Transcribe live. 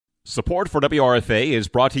Support for WRFA is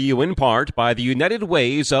brought to you in part by the United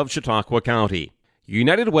Ways of Chautauqua County.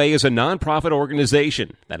 United Way is a nonprofit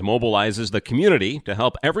organization that mobilizes the community to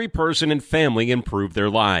help every person and family improve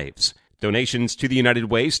their lives. Donations to the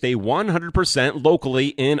United Way stay 100% locally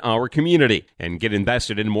in our community and get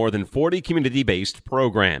invested in more than 40 community-based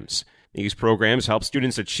programs. These programs help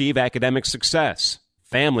students achieve academic success,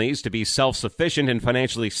 families to be self-sufficient and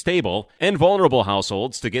financially stable, and vulnerable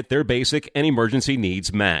households to get their basic and emergency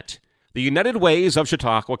needs met. The United Ways of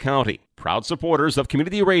Chautauqua County, proud supporters of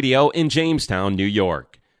community radio in Jamestown, New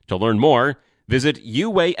York. To learn more, visit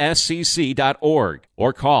uascc.org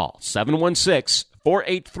or call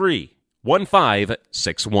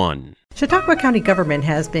 716-483-1561. Chautauqua County government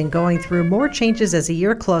has been going through more changes as the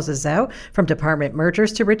year closes out, from department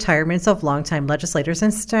mergers to retirements of longtime legislators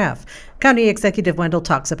and staff. County Executive Wendel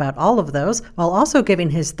talks about all of those, while also giving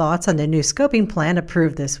his thoughts on the new scoping plan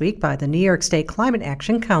approved this week by the New York State Climate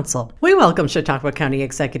Action Council. We welcome Chautauqua County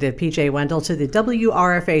Executive P.J. Wendel to the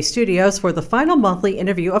WRFA studios for the final monthly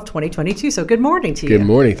interview of 2022. So good morning to you. Good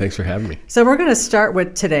morning. Thanks for having me. So we're going to start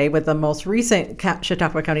with today with the most recent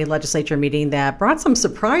Chautauqua County Legislature meeting that brought some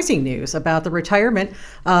surprising news about the retirement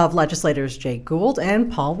of legislators Jay Gould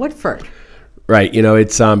and Paul Woodford. Right.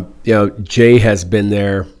 It's, Jay has been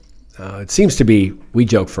there. It seems to be, we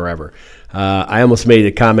joke forever. I almost made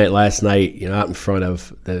a comment last night, out in front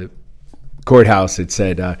of the courthouse. It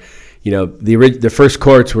said, the first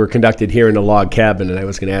courts were conducted here in the log cabin, and I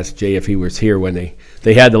was going to ask Jay if he was here when they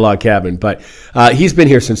had the log cabin. But he's been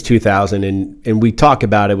here since 2000, and we talk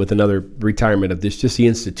about it with another retirement of this, just the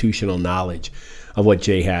institutional knowledge of what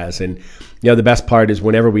Jay has. And, the best part is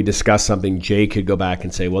whenever we discuss something, Jay could go back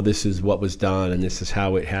and say, well, this is what was done and this is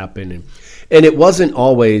how it happened. And it wasn't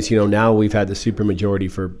always, now we've had the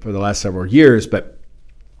supermajority for the last several years, but,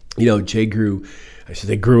 Jay grew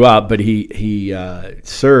up, but he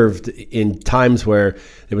served in times where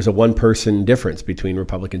there was a one-person difference between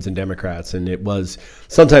Republicans and Democrats, and it was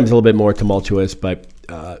sometimes a little bit more tumultuous, but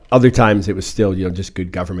other times it was still, just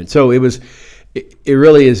good government. So it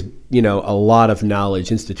really is, a lot of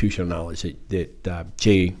knowledge, institutional knowledge that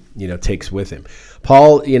Jay, takes with him.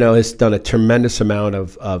 Paul, has done a tremendous amount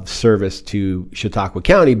of service to Chautauqua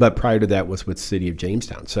County, but prior to that was with the city of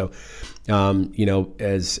Jamestown. So,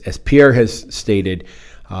 as Pierre has stated,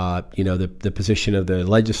 the position of the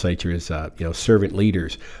legislature is, servant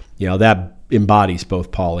leaders. That embodies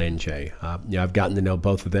both Paul and Jay. I've gotten to know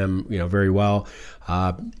both of them, very well.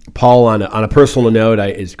 Paul, on a personal note,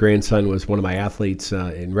 his grandson was one of my athletes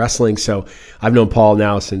in wrestling, so I've known Paul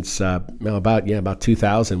now since about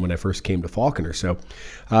 2000 when I first came to Falconer. So,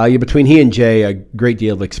 between he and Jay, a great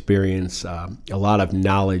deal of experience, a lot of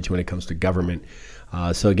knowledge when it comes to government.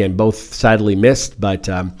 So again, both sadly missed, but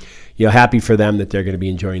happy for them that they're going to be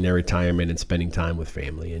enjoying their retirement and spending time with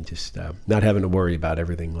family and just not having to worry about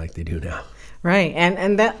everything like they do now. Right,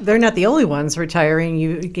 and that they're not the only ones retiring.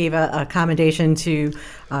 You gave a commendation to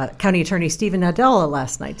County Attorney Stephen Nadella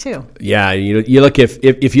last night too. Yeah, you look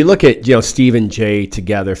if you look at Steve and Jay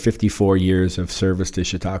together, 54 years of service to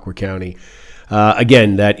Chautauqua County.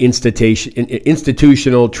 Again, that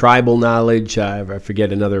institutional tribal knowledge. I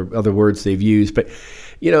forget other words they've used, but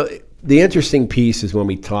the interesting piece is when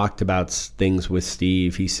we talked about things with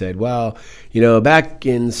Steve, he said, well, back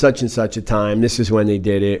in such and such a time, this is when they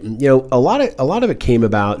did it. A lot of it came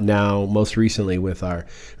about now most recently with our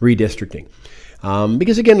redistricting.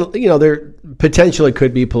 Because again, there potentially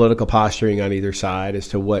could be political posturing on either side as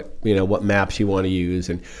to what maps you want to use.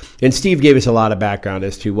 And Steve gave us a lot of background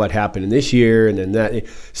as to what happened in this year and then that.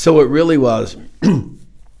 So it really was,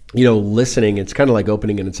 listening. It's kind of like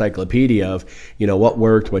opening an encyclopedia of, what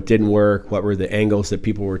worked, what didn't work, what were the angles that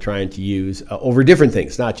people were trying to use over different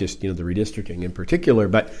things, not just, the redistricting in particular,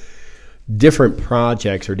 but different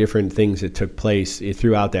projects or different things that took place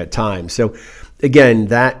throughout that time. So again,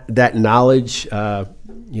 that knowledge, I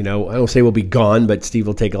don't say will be gone, but Steve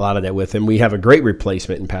will take a lot of that with him. We have a great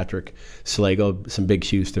replacement in Patrick Slago, some big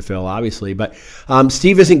shoes to fill, obviously. But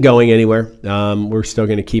Steve isn't going anywhere. We're still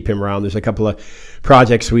going to keep him around. There's a couple of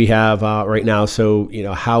projects we have right now. So,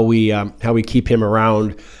 how we keep him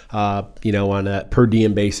around, on a per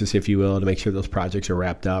diem basis, if you will, to make sure those projects are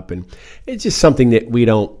wrapped up. And it's just something that we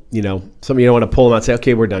don't, something you don't want to pull him out and say,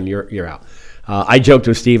 okay, we're done. You're out. I joked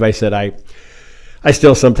with Steve. I said, I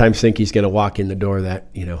still sometimes think he's going to walk in the door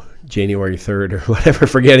that, January 3rd or whatever,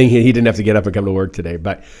 forgetting he didn't have to get up and come to work today.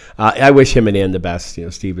 But I wish him and Ann the best.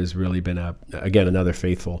 Steve has really been, another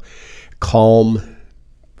faithful, calm,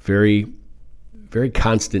 very, very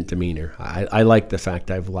constant demeanor. I like the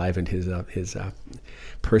fact I've livened his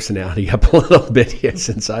personality up a little bit here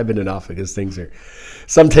since I've been in office, because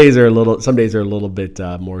some days are a little bit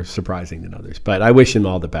more surprising than others. But I wish him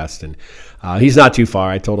all the best, and he's not too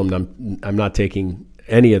far. I told him I'm not taking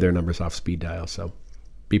any of their numbers off speed dial, so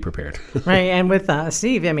be prepared. Right, and with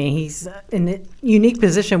Steve, I mean, he's in a unique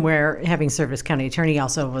position where, having served as county attorney,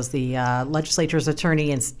 also was the legislature's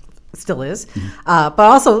attorney and still is, but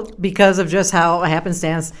also because of just how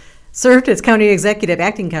happenstance served as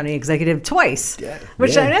acting county executive twice,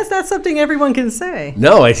 which I guess that's something everyone can say.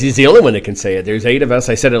 No, he's the only one that can say it. There's 8 of us.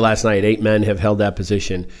 I said it last night. 8 men have held that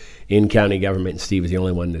position in county government, and Steve is the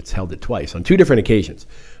only one that's held it twice on 2 different occasions.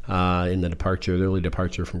 In the early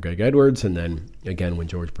departure from Greg Edwards, and then again when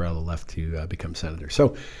George Barella left to become senator.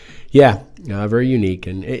 So, very unique,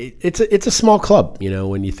 and it's a small club.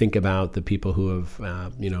 When you think about the people who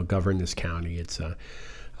have governed this county,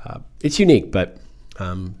 it's unique, but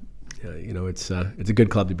it's a good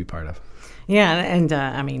club to be part of. Yeah, and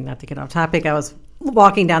I mean, not to get off topic, I was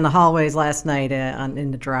walking down the hallways last night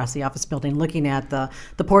in the Jurassic office building, looking at the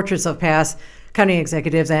portraits of past county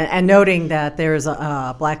executives and noting that there's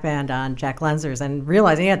a black band on Jack Lenzer's, and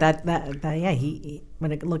realizing he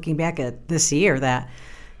looking back at this year that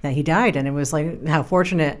he died, and it was like how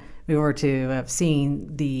fortunate we were to have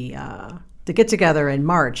seen the get together in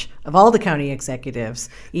March of all the county executives,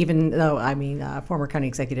 even though former county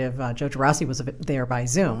executive Joe Girassi was there by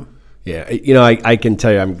Zoom. Yeah, I can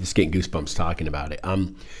tell you, I'm just getting goosebumps talking about it.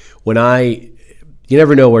 You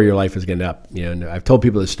never know where your life is going to end up. And I've told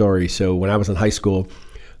people this story. So when I was in high school,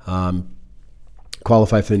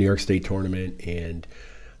 qualified for the New York State tournament, and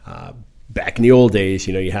back in the old days,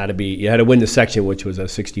 you had to win the section, which was a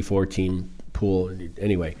 64 team pool.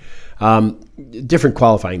 Anyway, different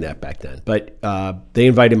qualifying that back then. But they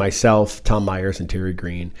invited myself, Tom Myers, and Terry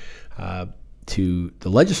Green to the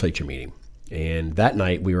legislature meeting. And that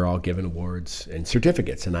night we were all given awards and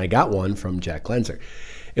certificates, and I got one from Jack Lenzer.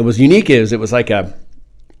 It was unique. It was like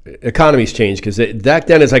economies changed, because back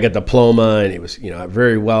then it's like a diploma, and it was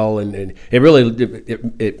very well, and it really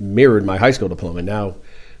it mirrored my high school diploma. Now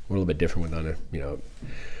we're a little bit different with on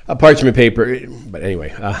a parchment paper. But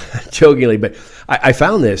anyway, jokingly, but I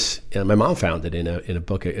found this. My mom found it in a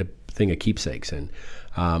book, a thing of keepsakes, and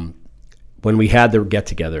when we had the get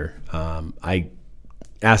together, I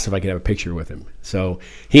asked if I could have a picture with him. So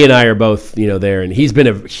he and I are both, there, and he's been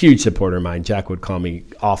a huge supporter of mine. Jack would call me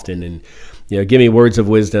often and, give me words of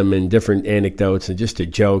wisdom and different anecdotes and just a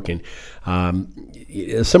joke. And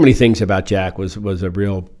so many things about Jack was a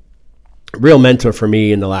real mentor for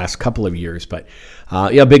me in the last couple of years. But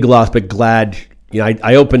big loss, but glad.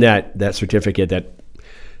 I opened that certificate, that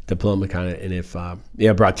diploma kind of, and if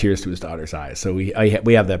brought tears to his daughter's eyes. So we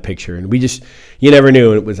have that picture, and you never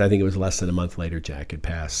knew. I think it was less than a month later Jack had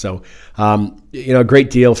passed. So a great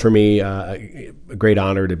deal for me, a great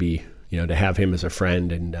honor to be to have him as a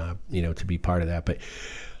friend, and to be part of that. But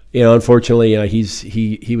unfortunately,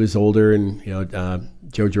 he was older, and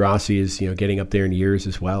Joe Girassi is getting up there in years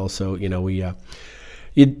as well. So we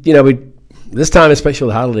this time, especially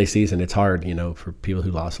the holiday season, it's hard, for people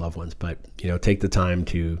who lost loved ones. But take the time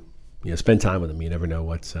to spend time with them. You never know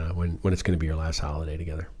when it's going to be your last holiday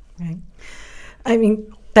together. Right. I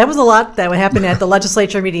mean, that was a lot that would happen at the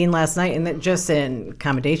legislature meeting last night, and just in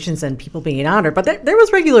accommodations and people being honored. But there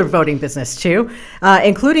was regular voting business too,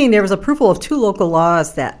 including there was approval of 2 local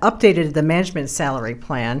laws that updated the management salary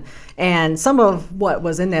plan, and some of what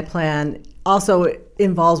was in that plan also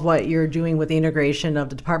involves what you're doing with the integration of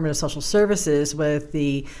the Department of Social Services with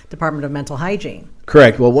the Department of Mental Hygiene.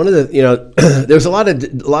 Correct. Well, one of the, there's a lot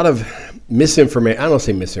of misinformation. I don't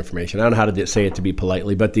say misinformation. I don't know how to say it to be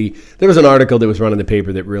politely, but there was an article that was run in the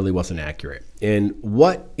paper that really wasn't accurate. And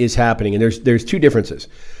what is happening, and there's 2 differences.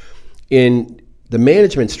 In the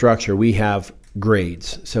management structure, we have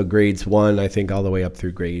grades. So grades 1, I think, all the way up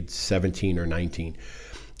through grade 17 or 19.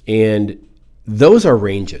 And those are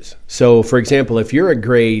ranges. So, for example, if you're a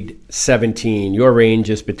grade 17, your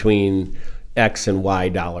range is between X and Y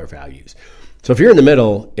dollar values. So if you're in the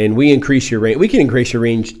middle and we increase your range, we can increase your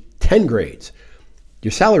range 10 grades.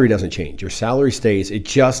 Your salary doesn't change. Your salary stays. It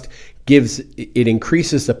just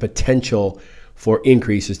increases the potential for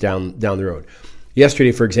increases down the road.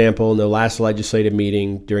 Yesterday, for example, in the last legislative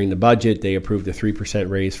meeting during the budget, they approved a 3%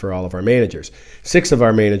 raise for all of our managers. 6 of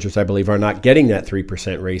our managers, I believe, are not getting that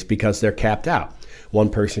 3% raise because they're capped out. One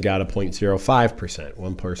person got a 0.05%,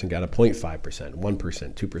 one person got a 0.5%,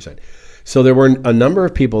 1%, 2%. So there were a number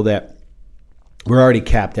of people that were already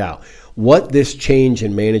capped out. What this change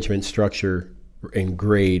in management structure and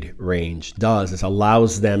grade range does is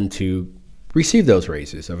allows them to receive those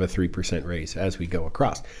raises of a 3% raise as we go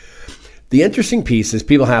across. The interesting piece is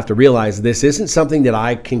people have to realize this isn't something that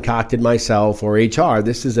I concocted myself or HR.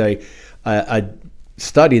 This is a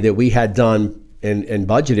study that we had done and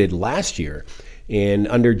budgeted last year. And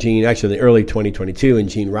under Gene, actually in early 2022, and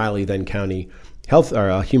Gene Riley, then County Health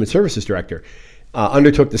or Human Services Director,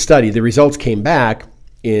 undertook the study. The results came back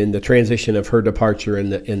in the transition of her departure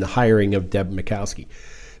and the hiring of Deb Mikowski.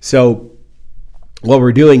 So what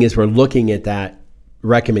we're doing is we're looking at that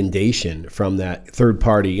recommendation from that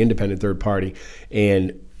independent third party,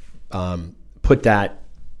 and put that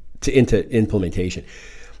into implementation.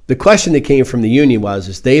 The question that came from the union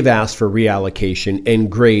is they've asked for reallocation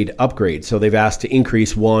and grade upgrades. So they've asked to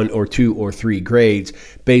increase 1 or 2 or 3 grades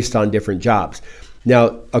based on different jobs.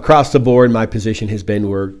 Now, across the board, my position has been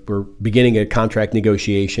we're beginning a contract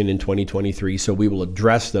negotiation in 2023, so we will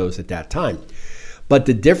address those at that time. But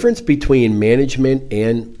the difference between management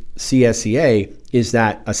and CSEA is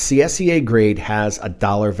that a CSEA grade has a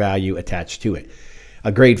dollar value attached to it.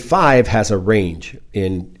 A grade 5 has a range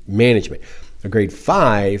in management. A grade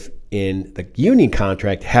 5 in the union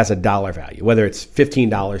contract has a dollar value, whether it's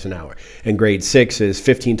 $15 an hour, and grade 6 is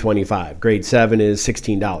 $15.25. Grade 7 is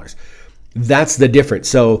 $16. That's the difference.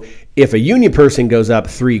 So if a union person goes up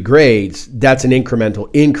 3 grades, that's an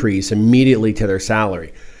incremental increase immediately to their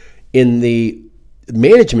salary. In the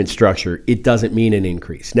management structure, it doesn't mean an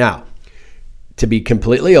increase. Now, to be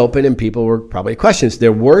completely open, and people were probably questions,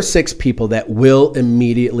 there were 6 people that will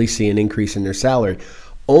immediately see an increase in their salary,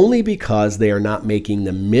 only because they are not making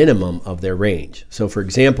the minimum of their range. So for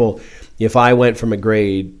example, if I went from a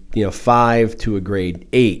grade 5 to a grade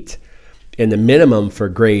 8, and the minimum for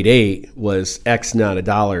grade 8 was X amount of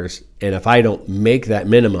dollars, and if I don't make that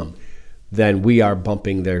minimum, then we are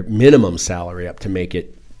bumping their minimum salary up to put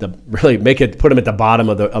them at the bottom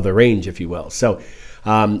of the range, if you will. So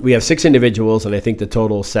we have 6 individuals, and I think the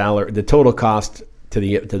total cost to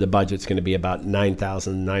the budget is going to be about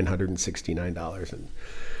 $9,969 in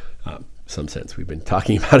some sense. We've been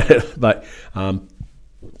talking about it, but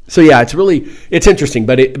so yeah, it's interesting,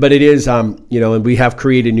 but it is and we have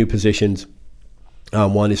created new positions.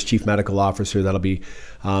 One is Chief Medical Officer that'll be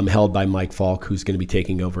held by Mike Falk, who's going to be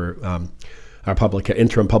taking over our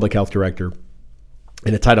interim public health director.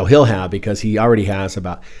 And a title he'll have because he already has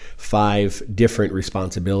about 5 different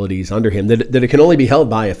responsibilities under him that it can only be held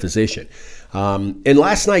by a physician. And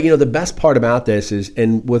last night, the best part about this is,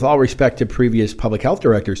 and with all respect to previous public health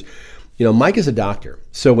directors, Mike is a doctor.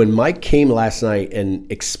 So when Mike came last night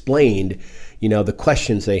and explained, the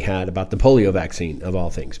questions they had about the polio vaccine of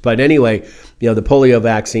all things. But anyway, the polio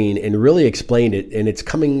vaccine, and really explained it, and it's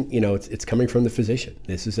coming, it's coming from the physician.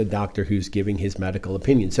 This is a doctor who's giving his medical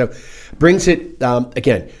opinion. So brings it,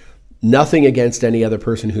 again, nothing against any other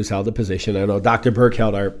person who's held a position. I know Dr. Burke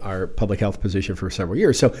held our public health position for several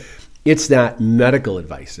years. So it's that medical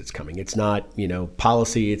advice that's coming. It's not,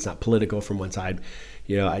 policy. It's not political from one side.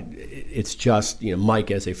 It's just,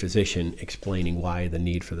 Mike as a physician explaining why the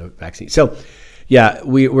need for the vaccine. So, yeah,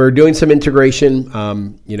 we're doing some integration.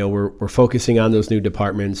 We're focusing on those new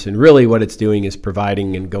departments, and really what it's doing is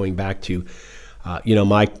providing and going back to,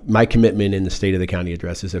 my commitment in the State of the County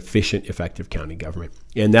address is efficient, effective county government,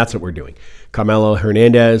 and that's what we're doing. Carmelo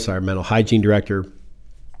Hernandez, our mental hygiene director,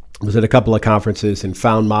 was at a couple of conferences and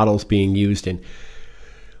found models being used in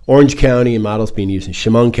Orange County and models being used in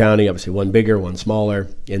Chemung County, obviously one bigger, one smaller.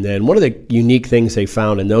 And then one of the unique things they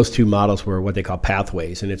found in those 2 models were what they call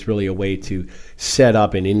pathways. And it's really a way to set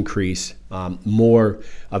up and increase more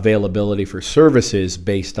availability for services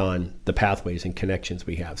based on the pathways and connections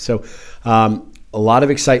we have. So a lot of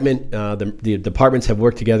excitement. The departments have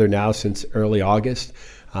worked together now since early August.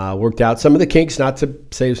 Worked out some of the kinks, not to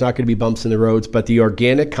say there's not going to be bumps in the roads, but the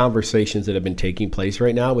organic conversations that have been taking place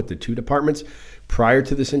right now with the 2 departments prior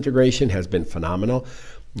to this integration has been phenomenal.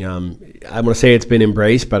 I'm going to say it's been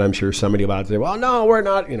embraced, but I'm sure somebody about to say, well, no, we're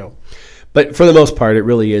not, But for the most part, it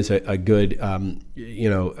really is a good,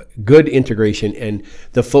 good integration, and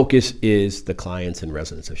the focus is the clients and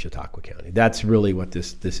residents of Chautauqua County. That's really what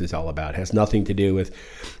this is all about. It has nothing to do with,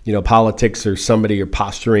 politics or somebody or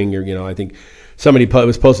posturing or, I think somebody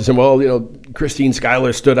was posted saying, well, Christine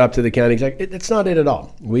Schuyler stood up to the county exec. It's not it at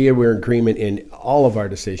all. We're in agreement in all of our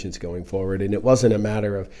decisions going forward, and it wasn't a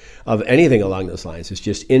matter of anything along those lines. It's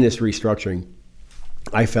just in this restructuring,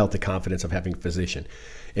 I felt the confidence of having a physician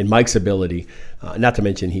and Mike's ability, not to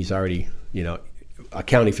mention he's already, a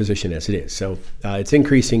county physician as it is. So it's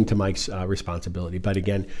increasing to Mike's responsibility. But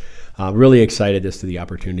again, really excited as to the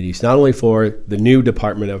opportunities, not only for the new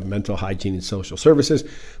Department of Mental Hygiene and Social Services,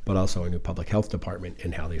 but also our new Public Health Department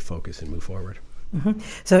and how they focus and move forward.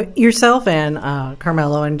 So yourself and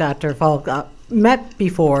Carmelo and Dr. Falk met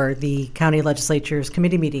before the county legislature's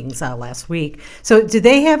committee meetings last week. So did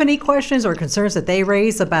they have any questions or concerns that they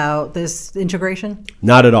raised about this integration?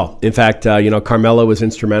 Not at all. In fact, Carmelo was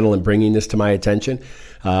instrumental in bringing this to my attention.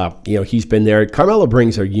 He's been there. Carmelo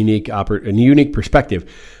brings a unique perspective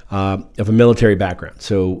of a military background.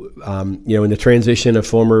 So, in the transition of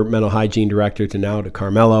former mental hygiene director to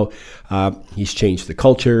Carmelo, he's changed the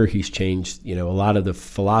culture. He's changed, a lot of the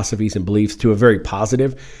philosophies and beliefs to a very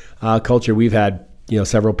positive culture. We've had,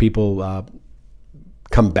 several people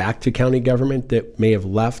come back to county government that may have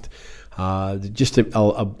left. Just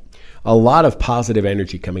a lot of positive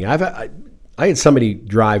energy coming. I had somebody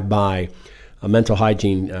drive by a mental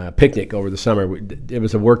hygiene picnic over the summer. It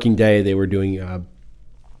was a working day. They were doing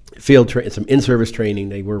some in-service training.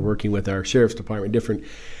 They were working with our sheriff's department, different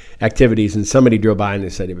activities, and somebody drove by and they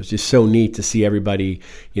said it was just so neat to see everybody,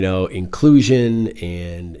 inclusion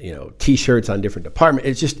and, T-shirts on different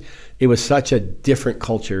departments. It was such a different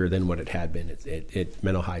culture than what it had been at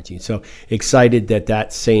mental hygiene. So excited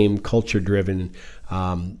that same culture-driven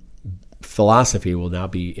philosophy will now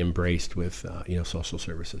be embraced with, social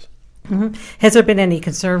services. Mm-hmm. Has there been any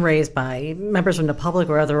concern raised by members from the public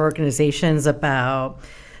or other organizations about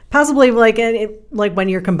possibly like when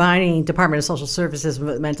you're combining Department of Social Services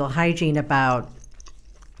with mental hygiene, about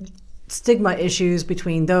stigma issues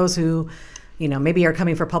between those who, maybe are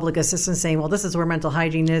coming for public assistance saying, well, this is where mental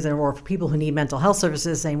hygiene is, or for people who need mental health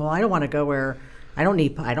services saying, well, I don't want to go where I don't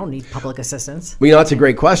need public assistance? Well, that's a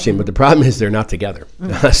great question, but the problem is they're not together.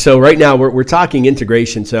 Mm-hmm. So right now we're talking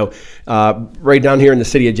integration. So right down here in the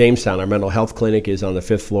city of Jamestown, our mental health clinic is on the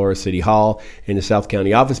 5th floor of City Hall, and the South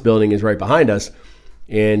County office building is right behind us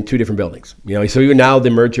in 2 different buildings. So even now the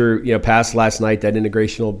merger, passed last night. That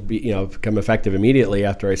integration will be, become effective immediately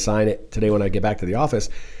after I sign it today when I get back to the office.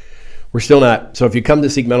 We're still not. So if you come to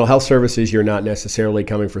seek mental health services, you're not necessarily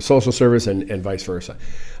coming for social service, and vice versa.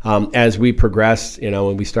 As we progress,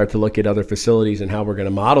 when we start to look at other facilities and how we're going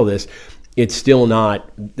to model this, it's still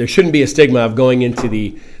not, there shouldn't be a stigma of going into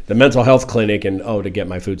the mental health clinic and, to get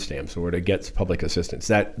my food stamps or to get public assistance.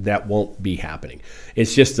 That won't be happening.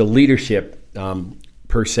 It's just the leadership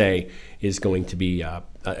per se is going to be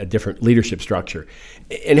a different leadership structure.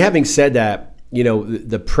 And having said that,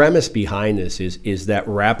 the premise behind this is that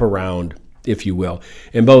wraparound, if you will.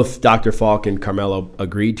 And both Dr. Falk and Carmelo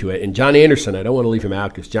agreed to it. And John Anderson, I don't want to leave him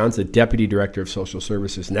out because John's the Deputy Director of Social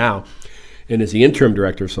Services now and is the Interim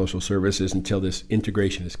Director of Social Services until this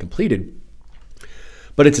integration is completed.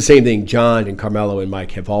 But it's the same thing. John and Carmelo and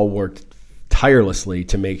Mike have all worked tirelessly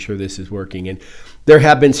to make sure this is working. And there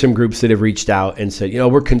have been some groups that have reached out and said,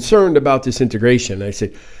 we're concerned about this integration. And I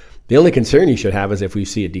said, the only concern you should have is if we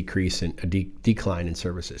see a decline in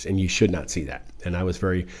services, and you should not see that. And I was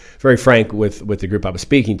very, very frank with the group I was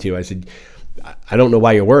speaking to. I said, I don't know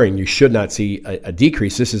why you're worrying. You should not see a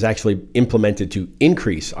decrease. This is actually implemented to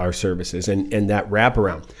increase our services and that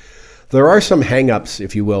wraparound. There are some hangups,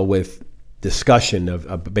 if you will, with discussion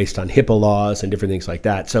of based on HIPAA laws and different things like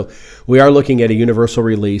that. So we are looking at a universal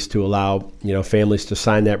release to allow families to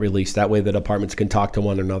sign that release. That way the departments can talk to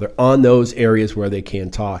one another on those areas where they can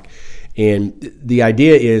talk. And the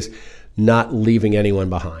idea is not leaving anyone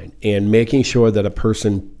behind and making sure that a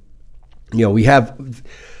person, we have,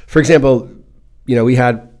 for example, we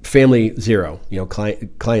had family 0,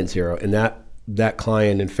 client 0, and that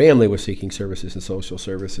client and family was seeking services in social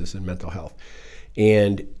services and mental health.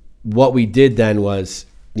 And what we did then was,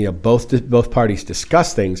 both parties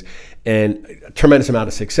discussed things, and a tremendous amount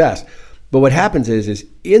of success. But what happens is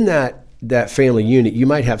in that family unit, you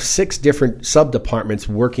might have 6 different sub-departments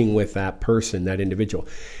working with that person, that individual.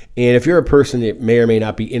 And if you're a person that may or may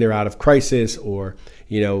not be in or out of crisis or,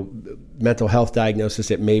 mental health diagnosis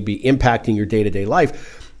that may be impacting your day-to-day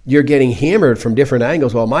life, you're getting hammered from different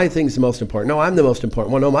angles. Well, my thing's the most important. No, I'm the most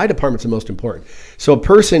important. Well, no, my department's the most important. So a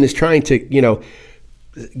person is trying to,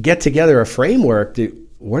 get together a framework to,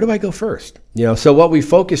 where do I go first? So what we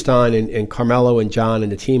focused on, and Carmelo and John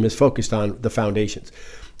and the team has focused on the foundations.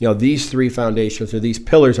 These 3 foundations or these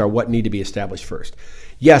pillars are what need to be established first.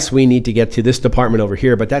 Yes, we need to get to this department over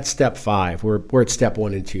here, but that's step 5. We're at step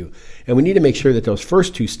 1 and 2. And we need to make sure that those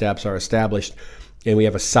first 2 steps are established and we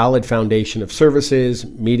have a solid foundation of services,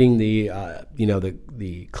 meeting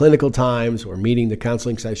the clinical times or meeting the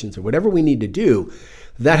counseling sessions or whatever we need to do.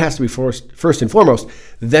 That has to be first and foremost.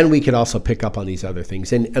 Then we could also pick up on these other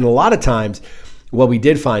things. And a lot of times what we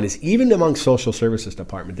did find is even among social services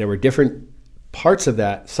department, there were different parts of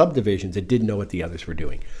that subdivisions that didn't know what the others were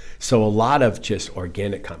doing. So a lot of just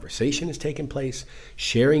organic conversation has taken place,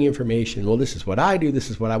 sharing information. Well, this is what I do.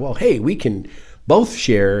 This is what hey, we can both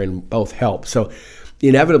share and both help. So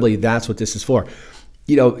inevitably, that's what this is for.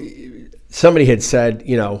 Somebody had said,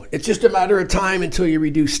 it's just a matter of time until you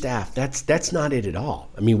reduce staff. That's not it at all.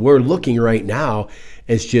 I mean, we're looking right now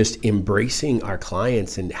as just embracing our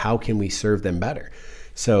clients and how can we serve them better.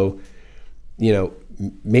 So,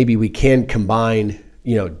 maybe we can combine,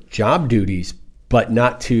 job duties, but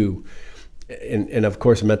not to, and of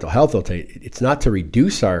course, mental health will tell you, it's not to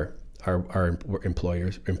reduce our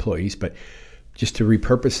employees, but just to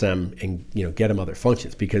repurpose them and get them other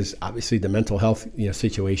functions, because obviously the mental health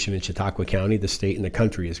situation in Chautauqua County, the state and the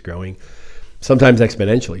country is growing, sometimes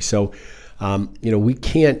exponentially. So we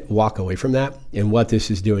can't walk away from that. And what this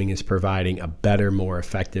is doing is providing a better, more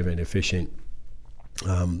effective and efficient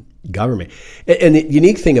government. And the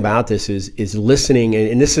unique thing about this is listening,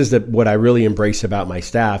 and this is what I really embrace about my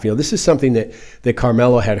staff. This is something that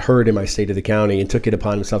Carmelo had heard in my State of the County and took it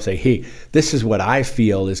upon himself to say, hey, this is what I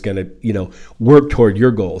feel is going to work toward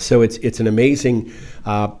your goals. So it's an amazing,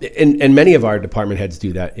 and many of our department heads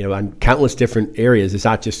do that, on countless different areas. It's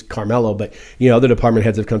not just Carmelo, but other department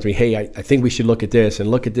heads have come to me, hey, I think we should look at this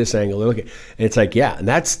and look at this angle, and it's like, yeah, and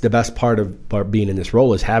that's the best part of being in this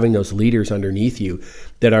role, is having those leaders underneath you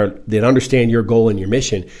that understand your goal and your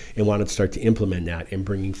mission and want to start to implement that and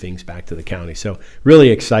bringing things back to the county. So really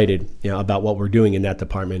excited about what we're doing in that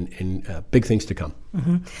department, and big things to come.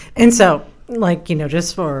 Mm-hmm. And so,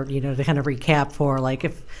 just for, to kind of recap for,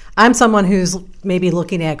 if I'm someone who's maybe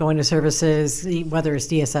looking at going to services, whether it's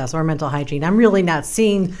DSS or mental hygiene, I'm really not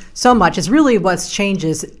seeing so much. It's really what's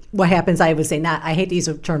changes, what happens, I would say, I hate to use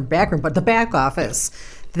the term backroom, but the back office.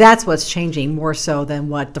 That's what's changing more so than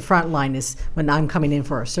what the front line is when I'm coming in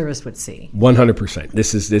for a service would see. 100%.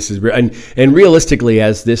 This is and realistically,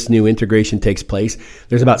 as this new integration takes place,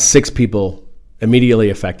 there's about 6 people immediately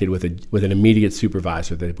affected with an immediate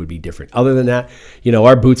supervisor that would be different. Other than that,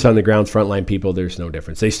 our boots on the ground frontline people, there's no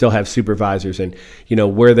difference. They still have supervisors, and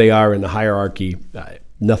where they are in the hierarchy,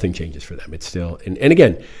 nothing changes for them. It's still, and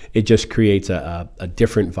again, it just creates a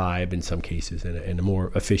different vibe in some cases and a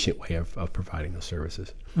more efficient way of providing those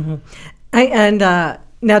services. Mm-hmm.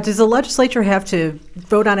 Now, does the legislature have to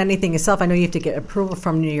vote on anything itself? I know you have to get approval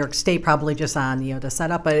from New York State, probably just on the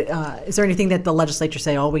setup. But is there anything that the legislature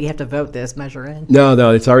say, we have to vote this measure in?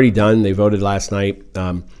 No, it's already done. They voted last night,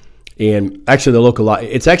 and actually, the local law.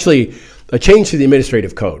 It's actually a change to the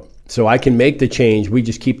administrative code. So I can make the change. We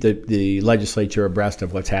just keep the legislature abreast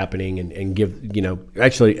of what's happening and give,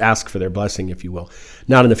 actually ask for their blessing, if you will.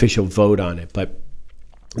 Not an official vote on it, but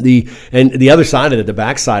the other side of it, the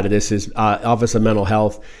back side of this is Office of Mental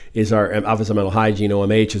Health is our Office of Mental Hygiene.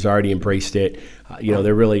 OMH has already embraced it.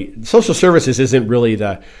 They're really, social services isn't really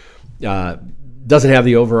doesn't have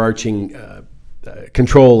the overarching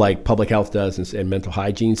control like public health does and mental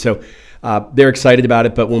hygiene. So they're excited about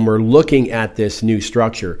it. But when we're looking at this new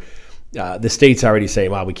structure, the state's already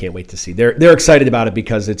saying, "Wow, we can't wait to see." They're excited about it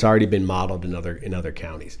because it's already been modeled in other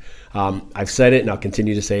counties. I've said it, and I'll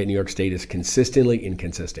continue to say it. New York State is consistently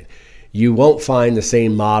inconsistent. You won't find the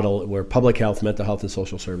same model where public health, mental health, and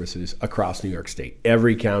social services across New York State.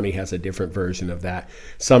 Every county has a different version of that.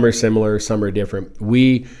 Some are similar, some are different.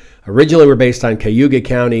 We originally were based on Cayuga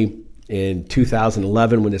County. In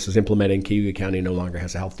 2011, when this was implemented, Cayuga County no longer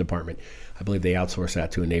has a health department. I believe they outsourced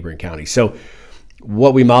that to a neighboring county. So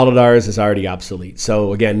what we modeled ours is already obsolete.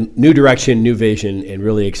 So again, new direction, new vision, and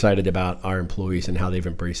really excited about our employees and how they've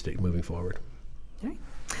embraced it moving forward. Okay.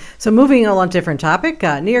 So moving on a different topic,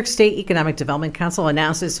 New York State Economic Development Council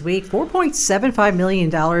announced this week $4.75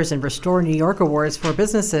 million in Restore New York awards for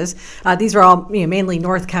businesses. These are all mainly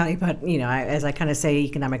North County, but as I kind of say,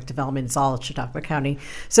 economic development is all Chautauqua County.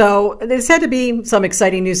 So this had to be some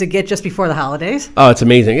exciting news to get just before the holidays. Oh, it's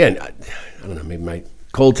amazing. Again, I don't know, maybe my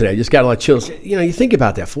cold today. I just got a lot of chills. You think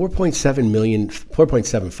about that,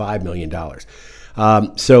 $4.75 million.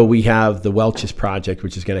 So we have the Welch's project,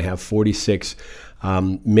 which is going to have 46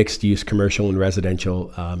 mixed-use commercial and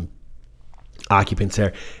residential occupants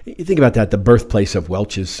there. You think about that, the birthplace of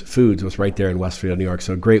Welch's Foods was right there in Westfield, New York.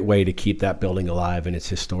 So a great way to keep that building alive in its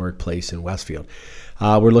historic place in Westfield.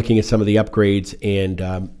 We're looking at some of the upgrades and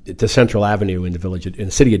to Central Avenue in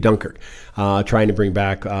the city of Dunkirk, trying to bring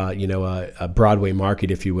back a Broadway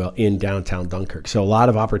market, if you will, in downtown Dunkirk. So a lot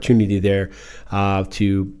of opportunity there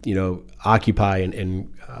to occupy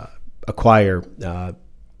and acquire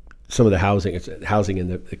some of the housing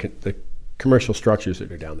and the commercial structures that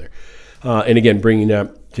are down there. And again, bringing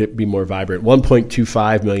that to be more vibrant.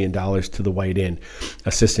 $1.25 million to the White Inn,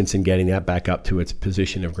 assistance in getting that back up to its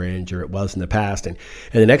position of grandeur it was in the past. And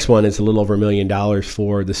the next one is a little over $1 million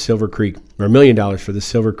for the Silver Creek, or $1 million for the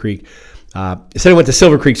Silver Creek. It said it went to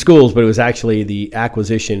Silver Creek Schools, but it was actually the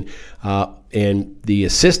acquisition and the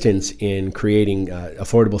assistance in creating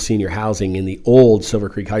affordable senior housing in the old Silver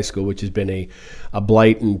Creek High School, which has been a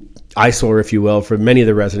blight and eyesore, if you will, for many of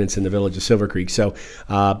the residents in the village of Silver Creek. So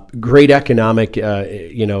great economic,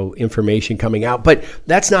 information coming out. But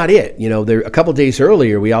that's not it. A couple days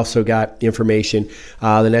earlier, we also got information.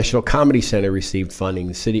 The National Comedy Center received funding.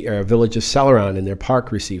 The village of Celeron and their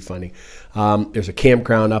park received funding. There's a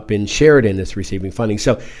campground up in Sheridan that's receiving funding.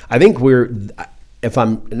 So I think if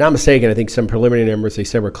I'm not mistaken, I think some preliminary numbers, they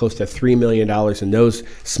said we're close to $3 million in those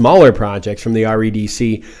smaller projects from the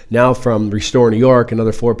REDC. Now from Restore New York,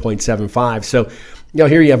 another 4.75. So,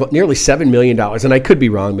 here you have nearly $7 million. And I could be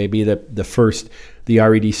wrong. Maybe the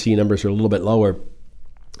REDC numbers are a little bit lower.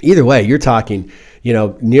 Either way, you're talking,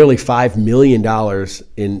 nearly $5 million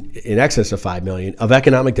in excess of $5 million of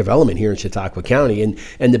economic development here in Chautauqua County. And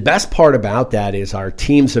the best part about that is our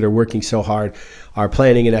teams that are working so hard, our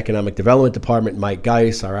Planning and Economic Development Department, Mike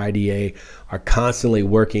Geis, our IDA, are constantly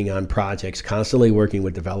working on projects, constantly working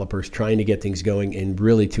with developers, trying to get things going and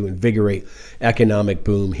really to invigorate economic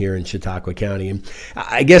boom here in Chautauqua County. And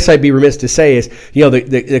I guess I'd be remiss to say is,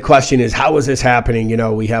 the question is, how is this happening?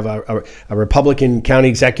 We have a Republican county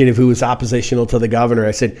executive who is oppositional to the governor.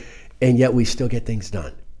 I said, and yet we still get things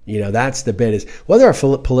done. That's the bit, is whether our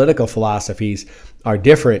political philosophies are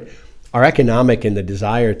different, our economic and the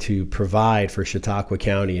desire to provide for Chautauqua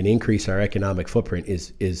County and increase our economic footprint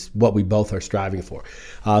is what we both are striving for.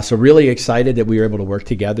 So really excited that we were able to work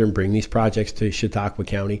together and bring these projects to Chautauqua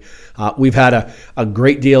County. We've had a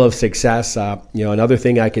great deal of success. Another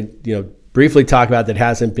thing I could briefly talk about that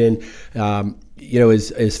hasn't been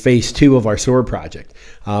is phase 2 of our sewer project.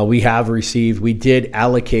 We did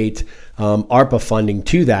allocate ARPA funding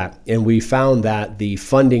to that, and we found that the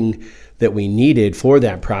funding that we needed for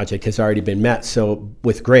that project has already been met. So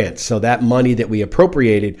with grants, so that money that we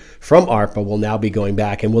appropriated from ARPA will now be going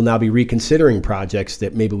back, and we'll now be reconsidering projects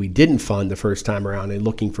that maybe we didn't fund the first time around and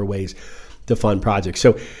looking for ways to fund projects.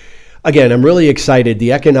 So again, I'm really excited.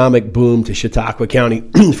 The economic boom to Chautauqua County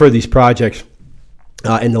for these projects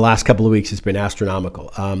in the last couple of weeks has been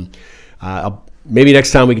astronomical. Maybe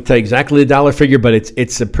next time we can tell you exactly the dollar figure, but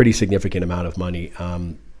it's a pretty significant amount of money.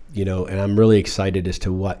 And I'm really excited as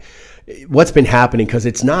to what's been happening, because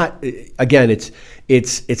it's not, again,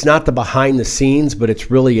 it's not the behind the scenes, but it's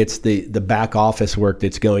the back office work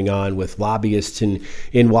that's going on with lobbyists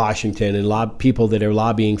in Washington and people that are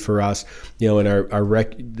lobbying for us, in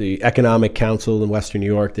the Economic Council in Western New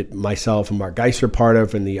York that myself and Mark Geis are part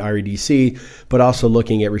of, and the REDC, but also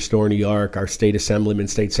looking at Restore New York, our state assemblyman,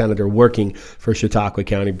 state senator working for Chautauqua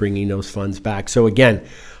County, bringing those funds back. So again,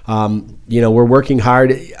 we're working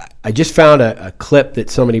hard. I just found a clip that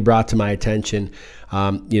somebody brought to my attention.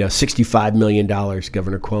 $65 million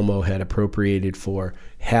Governor Cuomo had appropriated for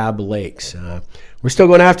Hab Lakes. We're still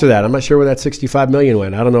going after that. I'm not sure where that $65 million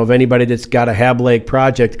went. I don't know of anybody that's got a Hab Lake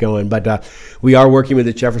project going, but we are working with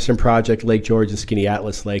the Jefferson Project, Lake George, and Skinny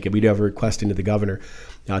Atlas Lake, and we do have a request into the governor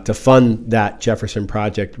to fund that Jefferson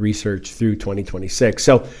Project research through 2026.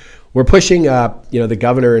 So we're pushing, the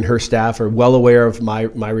governor and her staff are well aware of my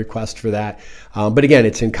request for that. But again,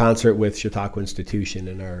 it's in concert with Chautauqua Institution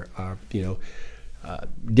and our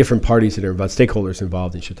different parties that are involved, stakeholders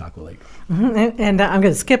involved in Chautauqua Lake. Mm-hmm. And I'm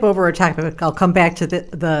going to skip over a topic. I'll come back to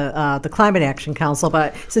the Climate Action Council.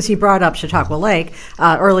 But since you brought up Chautauqua Lake,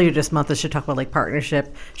 earlier this month, the Chautauqua Lake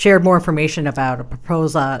Partnership shared more information about a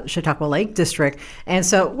proposed Chautauqua Lake District. And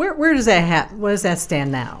so where does that where does that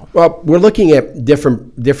stand now? Well, we're looking at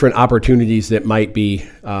different opportunities that might be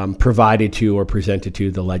provided to or presented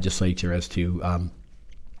to the legislature as to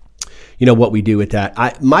what we do with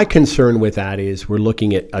that. My concern with that is we're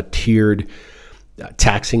looking at a tiered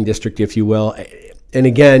taxing district, if you will. And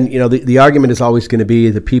again, the argument is always going to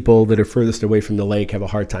be the people that are furthest away from the lake have a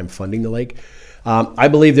hard time funding the lake. I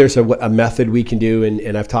believe there's a method we can do,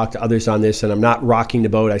 and I've talked to others on this, and I'm not rocking the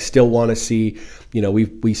boat. I still want to see,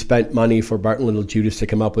 we spent money for Barton Little Judas to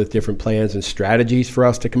come up with different plans and strategies for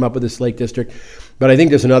us to come up with this lake district. But I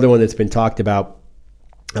think there's another one that's been talked about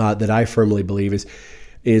that I firmly believe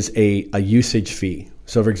is a usage fee.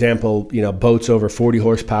 So for example, boats over 40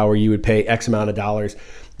 horsepower, you would pay X amount of dollars,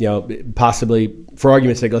 possibly for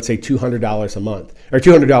argument's sake, let's say $200 a month or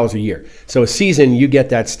 $200 a year. So a season, you get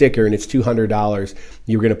that sticker and it's $200.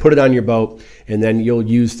 You're going to put it on your boat and then you'll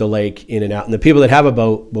use the lake in and out. And the people that have a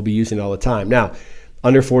boat will be using it all the time. Now,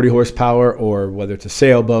 under 40 horsepower, or whether it's a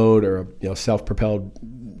sailboat or a self-propelled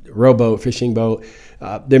rowboat, fishing boat,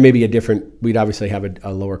 there may be we'd obviously have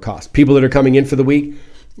a lower cost. People that are coming in for the week,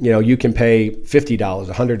 you can pay $50,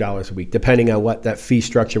 $100 a week, depending on what that fee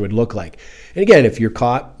structure would look like. And again, if you're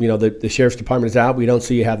caught, the sheriff's department is out, we don't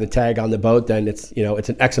see you have the tag on the boat, then it's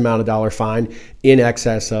an X amount of dollar fine in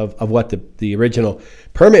excess of what the original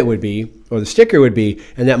permit would be or the sticker would be,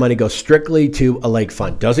 and that money goes strictly to a lake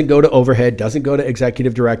fund. Doesn't go to overhead, doesn't go to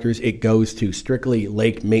executive directors, it goes to strictly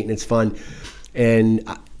lake maintenance fund. And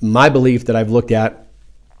my belief that I've looked at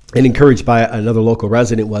and encouraged by another local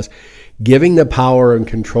resident was giving the power and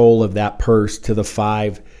control of that purse to the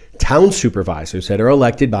 5 town supervisors that are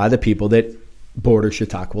elected by the people that border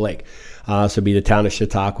Chautauqua Lake. So be the town of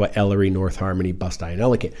Chautauqua, Ellery, North Harmony, Bust-Eye, and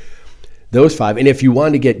Ellicott. Those 5. And if you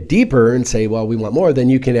want to get deeper and say, well, we want more, then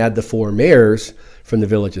you can add the 4 mayors from the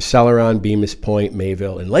village of Celeron, Bemis Point,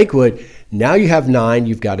 Mayville, and Lakewood. Now you have 9.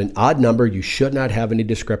 You've got an odd number. You should not have any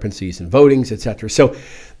discrepancies in votings, etc. So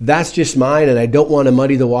that's just mine, and I don't want to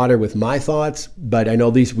muddy the water with my thoughts, but I know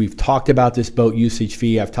we've talked about this boat usage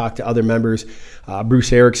fee. I've talked to other members.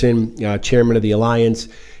 Bruce Erickson, chairman of the Alliance,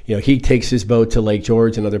 he takes his boat to Lake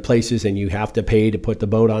George and other places, and you have to pay to put the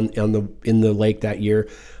boat in the lake that year.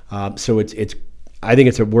 So I think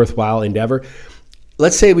it's a worthwhile endeavor.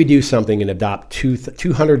 Let's say we do something and adopt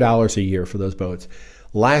 $200 a year for those boats.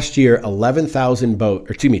 Last year, 12,000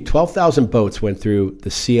 boats went through the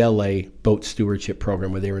CLA boat stewardship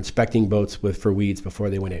program where they were inspecting boats for weeds before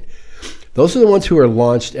they went in. Those are the ones who are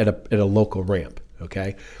launched at a local ramp,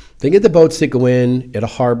 okay? Think of the boats that go in at a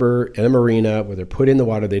harbor, at a marina, where they're put in the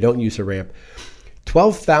water, they don't use a ramp.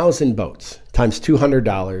 12,000 boats times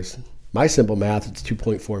 $200, my simple math, it's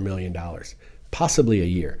 $2.4 million, possibly a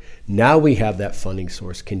year. Now we have that funding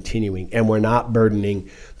source continuing, and we're not burdening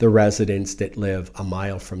the residents that live a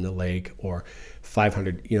mile from the lake or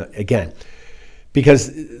 500, again,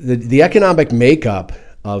 because the economic makeup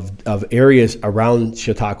of areas around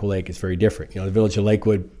Chautauqua Lake is very different. The village of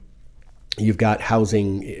Lakewood, you've got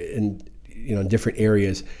housing in different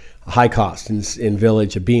areas, high cost. In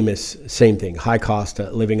village of Bemis, same thing, high cost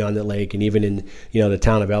living on the lake, and even in the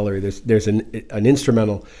town of Ellery, there's an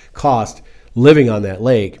instrumental cost living on that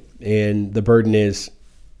lake, and the burden is,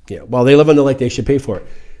 while they live on the lake, they should pay for it.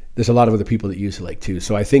 There's a lot of other people that use the lake too.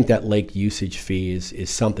 So I think that lake usage fee is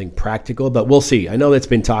something practical, but we'll see. I know that's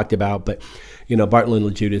been talked about, but Bartlett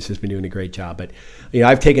and LaJudas has been doing a great job. But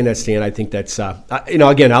I've taken that stand. I think that's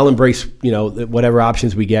again, I'll embrace whatever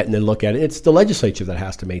options we get and then look at it. It's the legislature that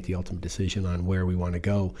has to make the ultimate decision on where we want to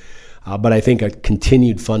go. But I think a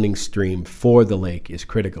continued funding stream for the lake is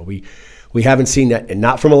critical. We haven't seen that, and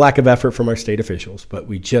not from a lack of effort from our state officials, but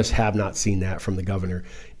we just have not seen that from the governor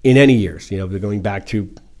in any years. They're going back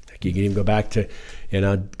to, you can even go back to,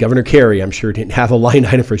 Governor Carey, I'm sure, didn't have a line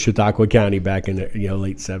item for Chautauqua County back in the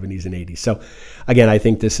late 70s and 80s. So again, I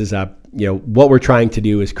think this is what we're trying to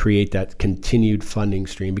do is create that continued funding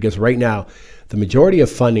stream, because right now the majority of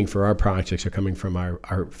funding for our projects are coming from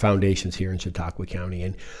our foundations here in Chautauqua County,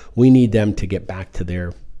 and we need them to get back to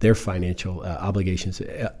their financial obligations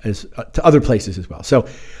to other places as well. So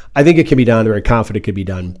I think it can be done, very confident it could be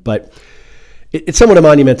done, but it's somewhat a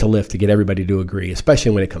monumental lift to get everybody to agree,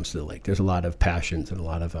 especially when it comes to the lake. There's a lot of passions and a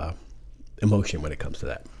lot of emotion when it comes to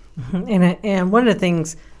that. Mm-hmm. And one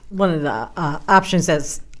of the options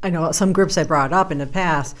that I know some groups have brought up in the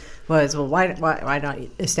past was, well, why not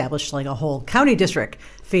establish like a whole county district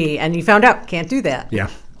fee? And you found out can't do that. Yeah,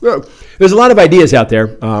 well, there's a lot of ideas out there,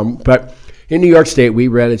 but in New York State, we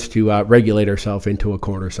managed to regulate ourselves into a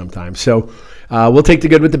corner sometimes. So we'll take the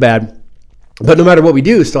good with the bad. But no matter what we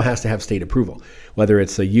do, it still has to have state approval, whether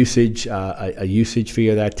it's a usage fee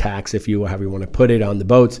or that tax, if you however you want to put it on the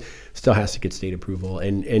boats, still has to get state approval.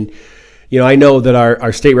 And I know that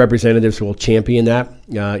our state representatives will champion that,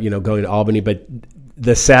 going to Albany. But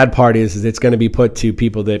the sad part is it's going to be put to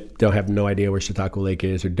people that don't have no idea where Chautauqua Lake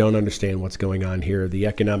is or don't understand what's going on here, the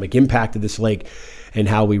economic impact of this lake, and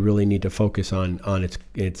how we really need to focus on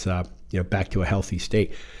its back to a healthy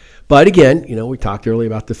state. But again, we talked earlier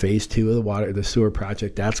about the phase 2 of the sewer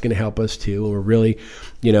project. That's going to help us too. And we're really,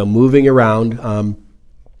 moving around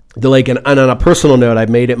the lake. And on a personal note, I've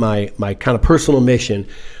made it my kind of personal mission.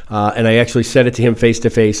 And I actually said it to him face to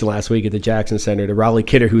face last week at the Jackson Center to Raleigh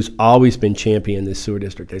Kidder, who's always been championing this sewer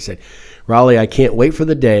district. I said, Raleigh, I can't wait for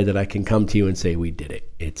the day that I can come to you and say we did it.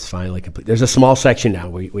 It's finally complete. There's a small section now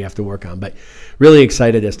we have to work on, but really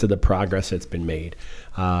excited as to the progress that's been made.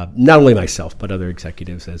 Not only myself, but other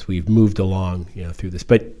executives as we've moved along, through this.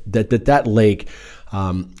 But that lake,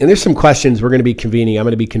 and there's some questions we're going to be convening. I'm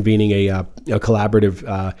going to be convening a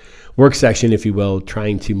collaborative work session, if you will,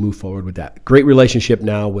 trying to move forward with that. Great relationship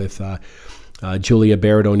now with Julia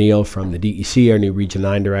Barrett O'Neill from the DEC, our new Region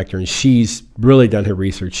 9 director, and she's really done her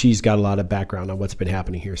research. She's got a lot of background on what's been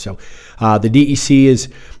happening here. So the DEC is,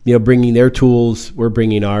 bringing their tools, we're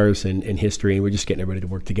bringing ours and history, and we're just getting everybody to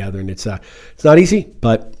work together. And it's not easy,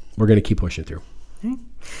 but we're going to keep pushing through. Okay.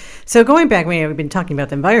 So going back, we've been talking about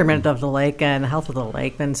the environment of the lake and the health of the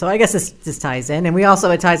lake, and so I guess this ties in, and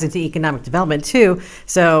it ties into economic development too.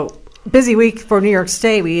 So busy week for New York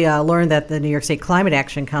State. We learned that the New York State Climate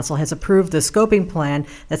Action Council has approved the scoping plan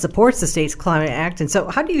that supports the state's Climate Act. And so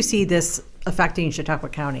how do you see this affecting Chautauqua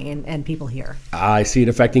County and people here? I see it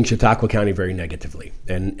affecting Chautauqua County very negatively.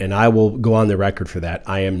 And I will go on the record for that.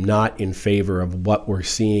 I am not in favor of what we're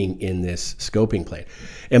seeing in this scoping plan.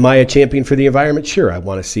 Am I a champion for the environment? Sure. I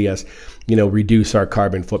want to see us, reduce our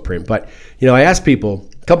carbon footprint. But, I asked people,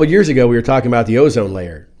 a couple of years ago, we were talking about the ozone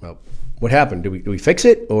layer. Well, what happened? Do we fix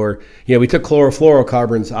it? Or, we took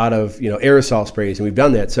chlorofluorocarbons out of, aerosol sprays, and we've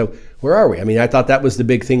done that. So where are we? I mean, I thought that was the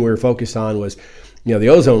big thing we were focused on was, the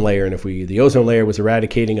ozone layer. And if the ozone layer was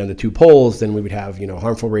eradicating on the two poles, then we would have,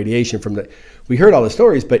 harmful radiation from we heard all the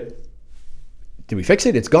stories, but did we fix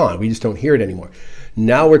it? It's gone. We just don't hear it anymore.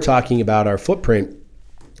 Now we're talking about our footprint,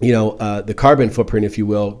 the carbon footprint, if you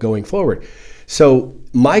will, going forward. So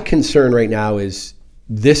my concern right now is,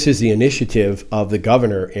 this is the initiative of the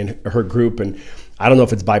governor and her group, and I don't know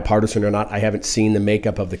if it's bipartisan or not. I haven't seen the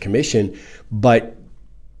makeup of the commission, but,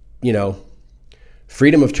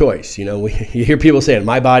 freedom of choice. You hear people saying,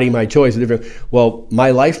 my body, my choice. Well,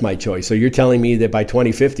 my life, my choice. So you're telling me that by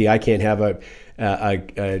 2050, I can't have an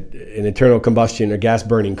internal combustion or gas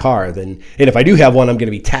burning car. And if I do have one, I'm going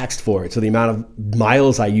to be taxed for it. So the amount of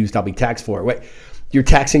miles I used, I'll be taxed for it. Wait, you're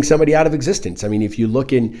taxing somebody out of existence. I mean, if you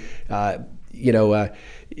look in,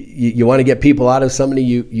 you want to get people out of somebody,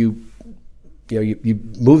 you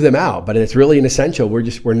move them out, but it's really an essential.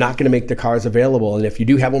 We're not going to make the cars available. And if you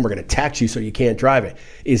do have one, we're going to tax you so you can't drive it.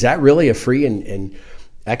 Is that really a free and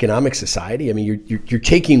economic society? I mean, you're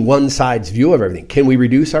taking one side's view of everything. Can we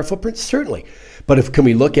reduce our footprint? Certainly. But can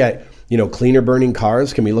we look at, cleaner burning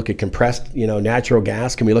cars? Can we look at compressed, natural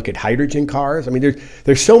gas? Can we look at hydrogen cars? I mean,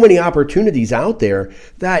 there's so many opportunities out there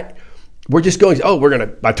that we're just going,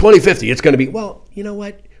 by 2050, it's going to be, well, you know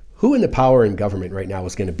what? Who in the power in government right now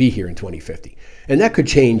is going to be here in 2050? And that could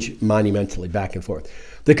change monumentally back and forth.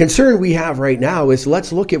 The concern we have right now is,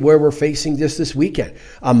 let's look at where we're facing this weekend.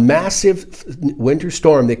 A massive winter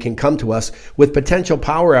storm that can come to us with potential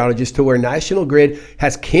power outages to where National Grid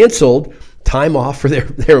has canceled time off for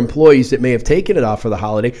their employees that may have taken it off for the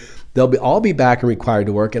holiday. They'll all be back and required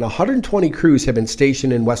to work. And 120 crews have been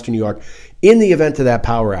stationed in Western New York in the event of that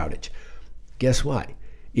power outage. Guess what?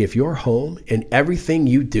 If you're home and everything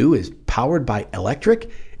you do is powered by electric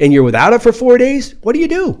and you're without it for 4 days, what do you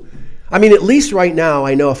do? I mean, at least right now,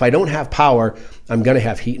 I know if I don't have power, I'm going to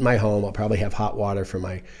have heat in my home. I'll probably have hot water for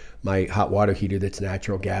my hot water heater that's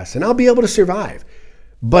natural gas, and I'll be able to survive.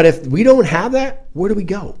 But if we don't have that, where do we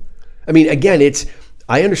go? I mean, again,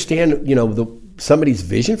 I understand, somebody's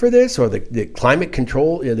vision for this, or the climate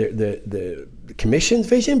control, the commission's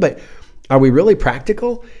vision, but are we really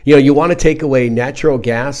practical? You want to take away natural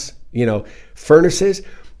gas, furnaces.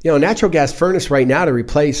 Natural gas furnace right now to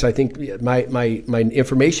replace, I think my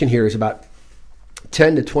information here is about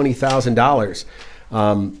 $10,000 to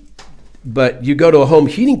 $20,000. But you go to a home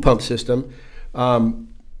heating pump system,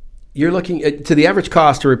 you're looking at, to the average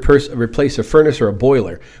cost to replace a furnace or a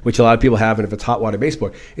boiler, which a lot of people have, and if it's hot water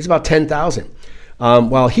baseboard, it's about $10,000.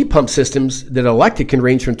 While heat pump systems that are electric can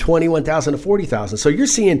range from $21,000 to $40,000. So you're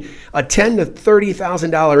seeing a $10,000 to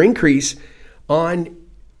 $30,000 increase on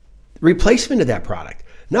replacement of that product.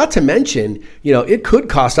 Not to mention, it could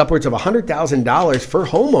cost upwards of $100,000 for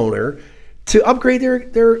homeowner to upgrade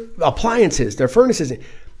their appliances, their furnaces.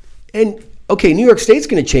 And okay, New York State's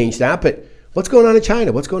going to change that, but what's going on in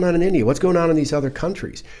China? What's going on in India? What's going on in these other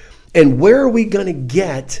countries? And where are we going to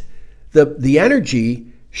get the energy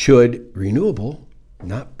should renewable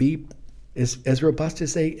not be as robust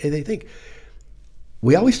as they think?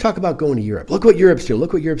 We always talk about going to Europe. Look what Europe's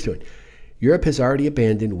doing. Europe has already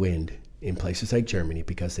abandoned wind in places like Germany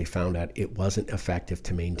because they found out it wasn't effective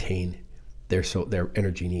to maintain their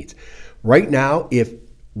energy needs. Right now, if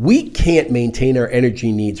we can't maintain our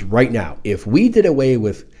energy needs right now, if we did away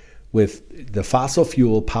with the fossil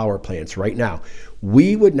fuel power plants right now,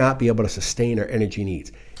 we would not be able to sustain our energy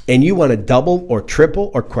needs. And you want to double or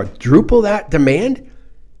triple or quadruple that demand,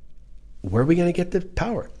 where are we going to get the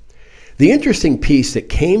power? The interesting piece that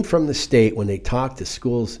came from the state when they talked to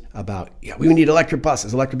schools about, we need electric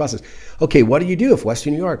buses. Okay, what do you do if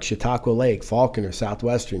Western New York, Chautauqua Lake, Falconer,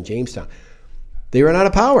 Southwestern, Jamestown, they run out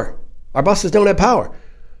of power? Our buses don't have power.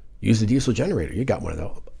 Use the diesel generator. You got one of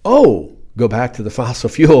those. Oh, go back to the fossil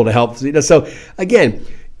fuel to help. So again,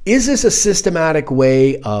 is this a systematic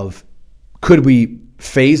way of, could we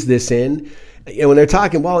phase this in? When they're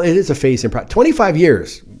talking, well, it is a phase in. 25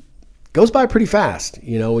 years goes by pretty fast,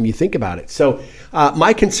 when you think about it. So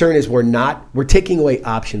my concern is we're taking away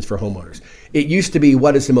options for homeowners. It used to be,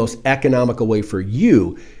 what is the most economical way for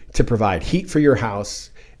you to provide heat for your house?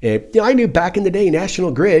 I knew back in the day,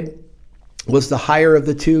 National Grid was the higher of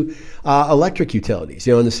the two electric utilities.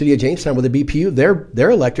 In the city of Jamestown with the BPU, their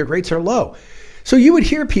electric rates are low. So you would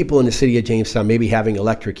hear people in the city of Jamestown maybe having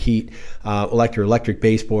electric heat, electric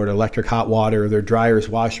baseboard, electric hot water, or their dryers,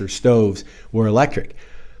 washers, stoves were electric.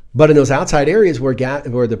 But in those outside areas where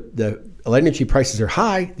the energy prices are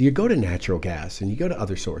high, you go to natural gas and you go to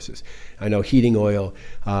other sources. I know heating oil,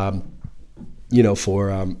 for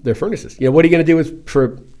their furnaces. What are you going to do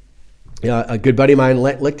for a good buddy of mine,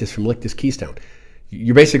 Lictus from Lictus Keystone?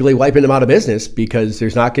 You're basically wiping them out of business because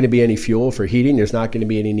there's not going to be any fuel for heating. There's not going to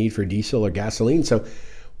be any need for diesel or gasoline. So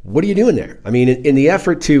what are you doing there? I mean, in the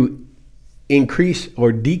effort to increase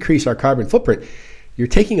or decrease our carbon footprint, you're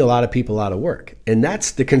taking a lot of people out of work. And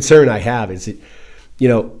that's the concern I have, is that,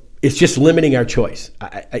 it's just limiting our choice.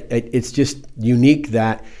 It's just unique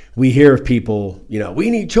that we hear of people, we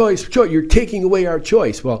need choice. You're taking away our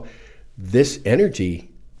choice. Well, this energy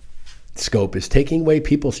scope is taking away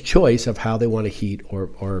people's choice of how they want to heat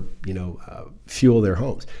or fuel their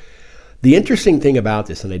homes. The interesting thing about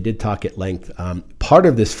this, and I did talk at length, part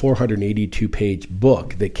of this 482-page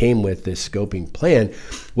book that came with this scoping plan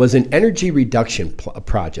was an energy reduction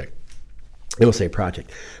project. I will say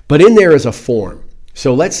project, but in there is a form.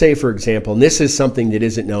 So let's say, for example, and this is something that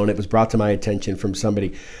isn't known. It was brought to my attention from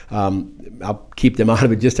somebody. I'll keep them out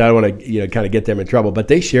of it. Just I don't want to kind of get them in trouble, but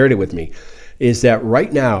they shared it with me. Is that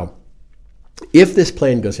right now, if this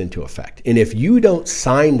plan goes into effect, and if you don't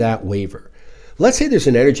sign that waiver, let's say there's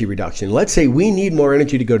an energy reduction. Let's say we need more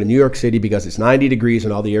energy to go to New York City because it's 90 degrees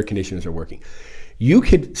and all the air conditioners are working. You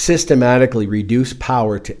could systematically reduce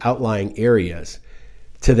power to outlying areas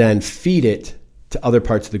to then feed it to other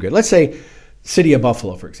parts of the grid. Let's say City of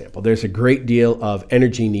Buffalo, for example. There's a great deal of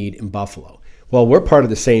energy need in Buffalo. Well, we're part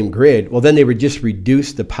of the same grid. Well, then they would just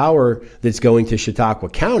reduce the power that's going to Chautauqua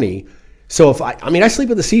County. So if I sleep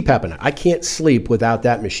with a CPAP at night. I can't sleep without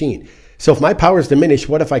that machine. So if my power is diminished,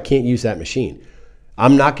 what if I can't use that machine?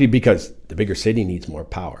 I'm not going to, because the bigger city needs more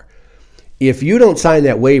power. If you don't sign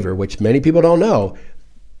that waiver, which many people don't know,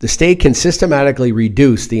 the state can systematically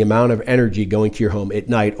reduce the amount of energy going to your home at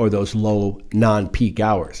night or those low non-peak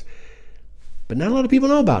hours. But not a lot of people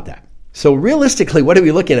know about that. So realistically, what are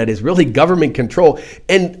we looking at is really government control.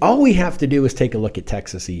 And all we have to do is take a look at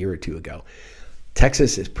Texas a year or two ago.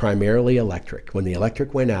 Texas is primarily electric. When the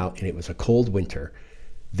electric went out and it was a cold winter,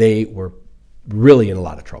 they were really in a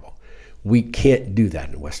lot of trouble. We can't do that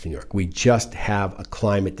in Western New York. We just have a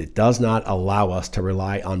climate that does not allow us to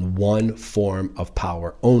rely on one form of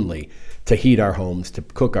power only to heat our homes, to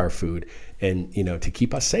cook our food, and to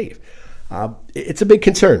keep us safe. It's a big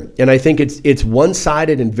concern, and I think it's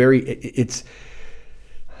one-sided and it's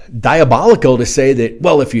diabolical to say that,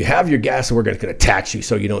 well, if you have your gas, we're going to tax you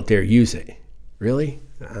so you don't dare use it. Really?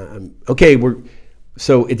 Okay.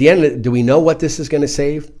 So at the end of it, do we know what this is going to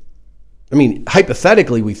save? I mean,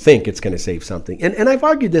 hypothetically, we think it's going to save something. And I've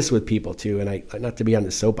argued this with people too, and I not to be on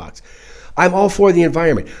the soapbox. I'm all for the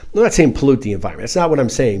environment. I'm not saying pollute the environment. That's not what I'm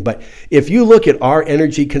saying. But if you look at our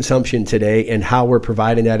energy consumption today and how we're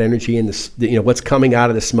providing that energy and what's coming out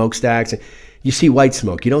of the smokestacks, you see white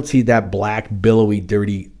smoke. You don't see that black, billowy,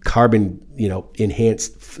 dirty, carbon,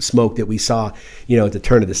 enhanced smoke that we saw, at the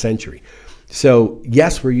turn of the century. So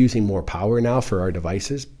yes, we're using more power now for our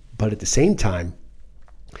devices, but at the same time,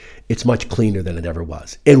 it's much cleaner than it ever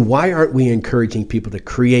was. And why aren't we encouraging people to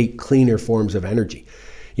create cleaner forms of energy?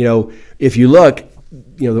 If you look,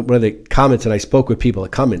 one of the comments, and I spoke with people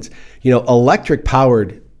at Cummins, electric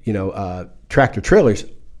powered, tractor trailers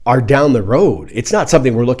are down the road. It's not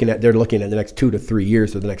something they're looking at the next 2 to 3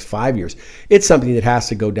 years or the next 5 years. It's something that has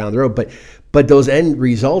to go down the road. But those end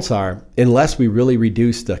results are, unless we really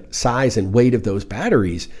reduce the size and weight of those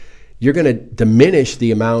batteries, you're going to diminish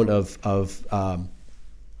the amount of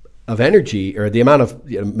energy or the amount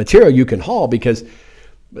of material you can haul, because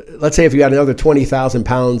let's say if you add another 20,000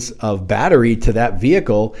 pounds of battery to that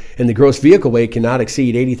vehicle and the gross vehicle weight cannot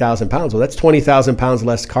exceed 80,000 pounds, well, that's 20,000 pounds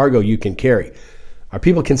less cargo you can carry. Are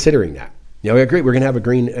people considering that? We agree we're going to have a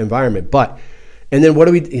green environment, and then what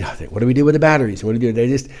do we do with the batteries? What do we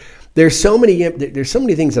do? There's so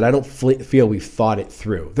many things that I don't feel we've thought it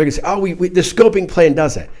through. They're going to say, the scoping plan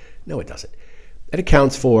does that. No, it doesn't. It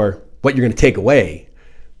accounts for what you're going to take away,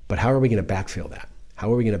 but how are we going to backfill that?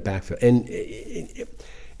 How are we going to backfill? And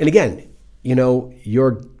again,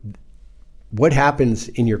 what happens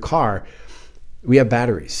in your car, we have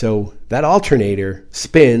batteries. So that alternator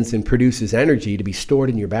spins and produces energy to be stored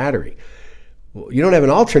in your battery. Well, you don't have an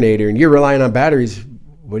alternator and you're relying on batteries.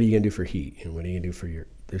 What are you going to do for heat? And what are you going to do for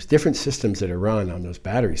there's different systems that are run on those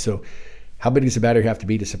batteries. So how big does the battery have to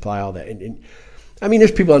be to supply all that? And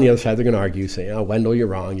there's people on the other side, they're going to argue, saying, oh, Wendell, you're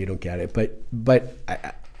wrong. You don't get it. But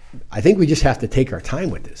I think we just have to take our time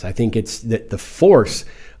with this. I think it's the force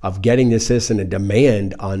of getting this and a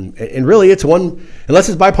demand on, and really it's one, unless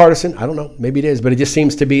it's bipartisan, I don't know, maybe it is, but it just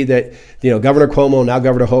seems to be that, Governor Cuomo and now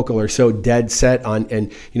Governor Hochul are so dead set on,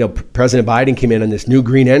 and, President Biden came in on this new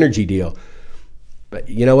green energy deal. But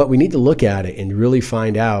you know what, we need to look at it and really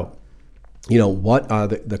find out, what are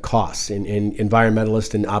the costs, and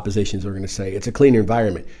environmentalists and oppositions are going to say it's a cleaner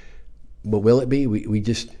environment. But will it be? We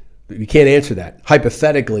can't answer that.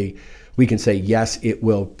 Hypothetically, we can say, yes, it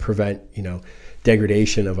will prevent,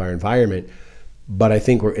 degradation of our environment. But I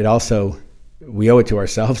think we owe it to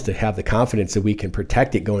ourselves to have the confidence that we can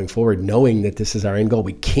protect it going forward, knowing that this is our end goal.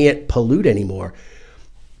 We can't pollute anymore.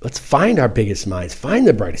 Let's find our biggest minds, find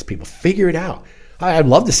the brightest people, figure it out. I'd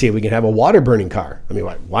love to see if we can have a water burning car.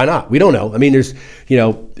 Why not? We don't know. There's,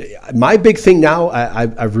 my big thing now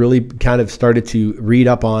I've really kind of started to read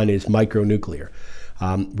up on is micronuclear.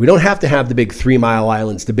 We don't have to have the big 3 Mile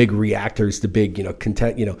Islands, the big reactors, the big,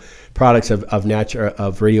 products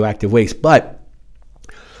of radioactive waste. But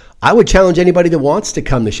I would challenge anybody that wants to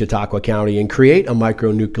come to Chautauqua County and create a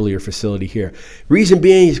micronuclear facility here. Reason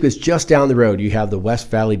being is because just down the road, you have the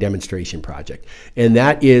West Valley Demonstration Project. And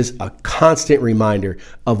that is a constant reminder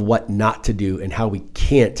of what not to do and how we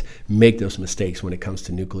can't make those mistakes when it comes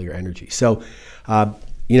to nuclear energy. So,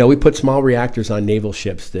 we put small reactors on naval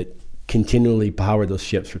ships that continually power those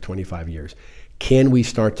ships for 25 years. Can we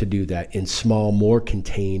start to do that in small, more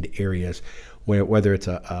contained areas, whether it's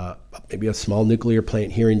maybe a small nuclear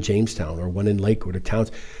plant here in Jamestown or one in Lakewood or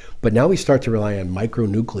towns? But now we start to rely on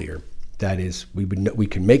micronuclear. That is, we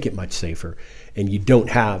can make it much safer. And you don't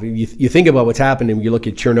have, you think about what's happened, and you look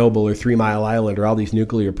at Chernobyl or 3 Mile Island or all these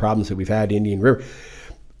nuclear problems that we've had, Indian River.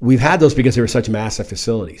 We've had those because they were such massive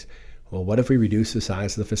facilities. Well, what if we reduce the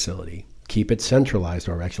size of the facility, keep it centralized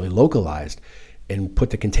or actually localized, and put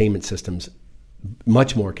the containment systems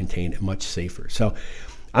much more contained and much safer? So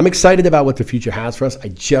I'm excited about what the future has for us. I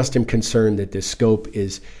just am concerned that this scope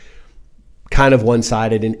is kind of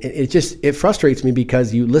one-sided, and it frustrates me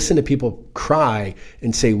because you listen to people cry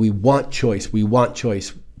and say, we want choice,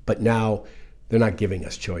 but now they're not giving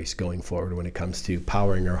us choice going forward when it comes to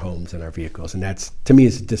powering our homes and our vehicles, and that's, to me,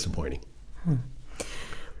 is disappointing.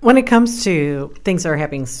 When it comes to things that are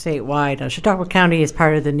happening statewide, Chautauqua County is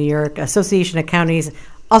part of the New York Association of Counties,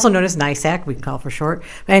 also known as NYSAC, we can call it for short,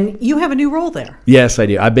 and you have a new role there. Yes, I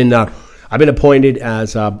do. I've been appointed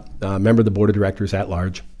as a member of the board of directors at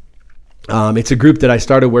large. It's a group that I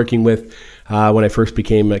started working with when I first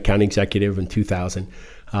became a county executive in 2000.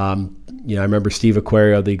 I remember Steve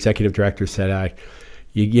Aquario, the executive director, said,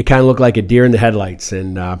 you kind of look like a deer in the headlights,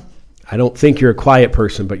 and I don't think you're a quiet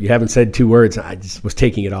person, but you haven't said 2 words. I just was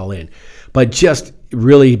taking it all in. But just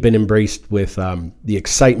really been embraced with the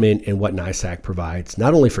excitement and what NYSAC provides,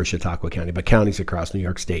 not only for Chautauqua County, but counties across New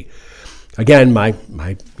York State. Again, my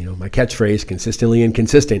catchphrase, consistently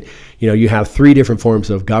inconsistent. You have 3 different forms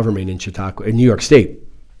of government in New York State.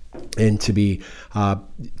 And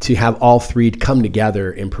to have all 3 come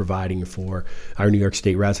together in providing for our New York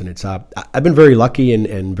State residents. I've been very lucky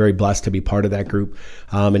and very blessed to be part of that group,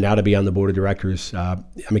 and now to be on the board of directors. I'm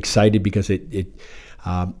excited because it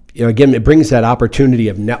brings that opportunity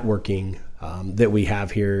of networking that we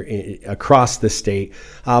have here across the state,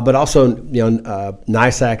 but also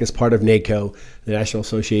NYSAC is part of NACO, the National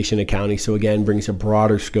Association of Counties. So again, brings a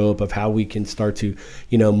broader scope of how we can start to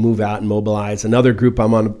move out and mobilize. Another group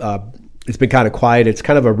I'm on, it's been kind of quiet. It's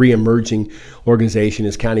kind of a re-emerging organization,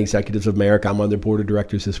 is County Executives of America. I'm on their board of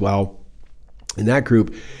directors as well. And that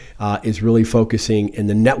group is really focusing, and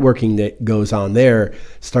the networking that goes on there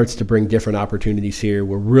starts to bring different opportunities here.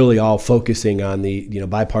 We're really all focusing on the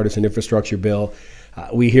bipartisan infrastructure bill.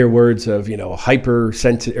 We hear words of hyper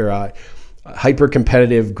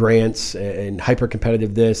competitive grants and hyper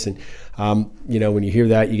competitive this, and when you hear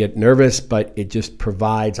that, you get nervous, but it just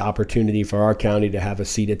provides opportunity for our county to have a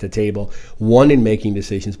seat at the table, one, in making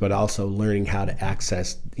decisions, but also learning how to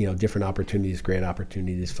access different opportunities, grant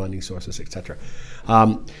opportunities, funding sources, etc.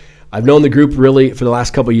 I've known the group really for the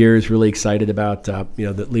last couple of years, really excited about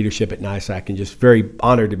the leadership at NYSAC, and just very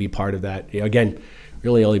honored to be part of that. Again,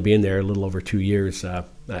 really only being there a little over 2 years,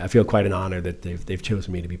 I feel quite an honor that they've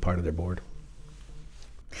chosen me to be part of their board.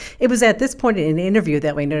 It was at this point in an interview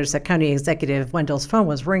that we noticed that County Executive Wendel's phone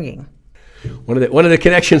was ringing. one of the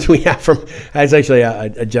connections we have from, it's actually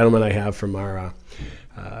a gentleman I have from our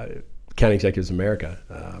County Executives America,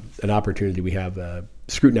 an opportunity we have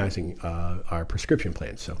scrutinizing our prescription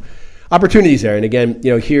plans. So opportunities there. And again,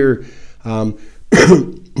 here,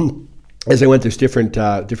 as I went, there's different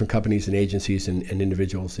companies and agencies and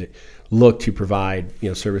individuals that look to provide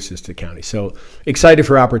services to the county. So excited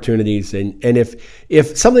for opportunities, and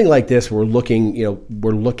if something like this, we're looking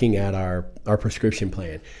at our prescription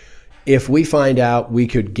plan. If we find out we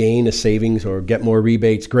could gain a savings or get more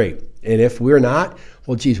rebates, great. And if we're not,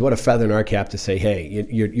 well, geez, what a feather in our cap to say, hey,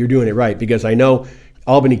 you're doing it right. Because I know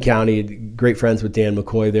Albany County, great friends with Dan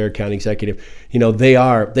McCoy, their county executive,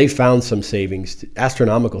 they found some savings,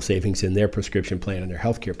 astronomical savings in their prescription plan and their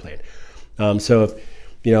healthcare plan. So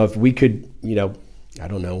if we could, I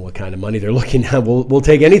don't know what kind of money they're looking at, we'll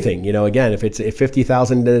take anything. Again, if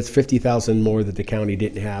 50,000, it's 50,000 more that the county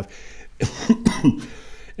didn't have.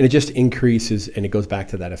 And it just increases, and it goes back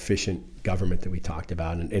to that efficient government that we talked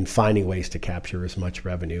about, and finding ways to capture as much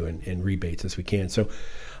revenue and rebates as we can. So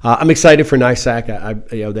I'm excited for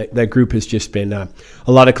NYSAC. That group has just been a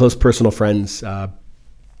lot of close personal friends, a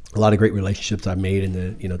lot of great relationships I've made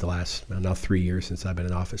in the last now 3 years since I've been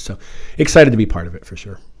in office. So excited to be part of it for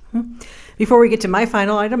sure. Before we get to my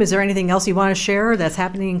final item, is there anything else you want to share that's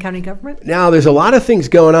happening in county government? Now, there's a lot of things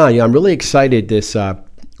going on. I'm really excited.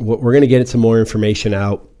 We're going to get some more information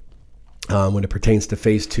out when it pertains to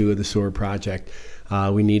phase 2 of the sewer project.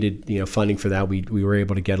 We needed funding for that. We were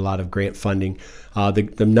able to get a lot of grant funding.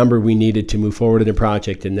 The number we needed to move forward in the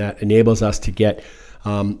project, and that enables us to get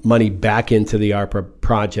money back into the ARPA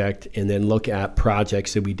project and then look at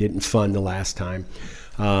projects that we didn't fund the last time.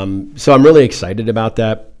 So I'm really excited about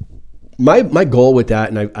that. My goal with that,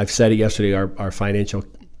 and I've said it yesterday, our financial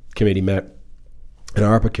committee met and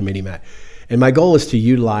our ARPA committee met, and my goal is to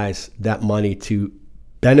utilize that money to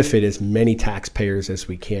benefit as many taxpayers as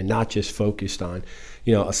we can, not just focused on,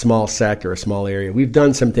 a small sector, a small area. We've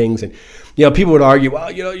done some things, and, people would argue,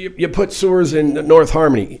 well, you put sewers in North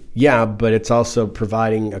Harmony. Yeah, but it's also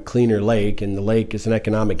providing a cleaner lake, and the lake is an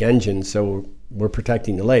economic engine, so we're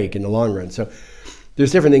protecting the lake in the long run. So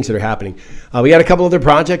there's different things that are happening. We got a couple other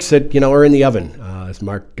projects that, are in the oven. As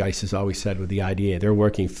Mark Geis has always said with the IDA, they're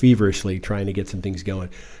working feverishly trying to get some things going.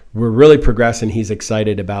 We're really progressing. He's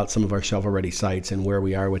excited about some of our shovel-ready sites and where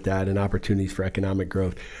we are with that and opportunities for economic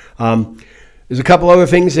growth. There's a couple other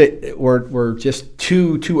things that were just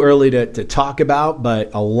too early to talk about,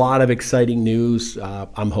 but a lot of exciting news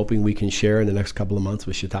I'm hoping we can share in the next couple of months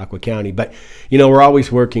with Chautauqua County. But, we're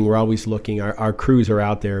always working. We're always looking. Our crews are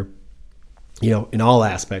out there, in all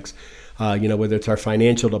aspects, whether it's our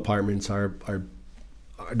financial departments, our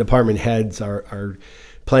department heads, our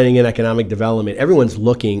planning and economic development. Everyone's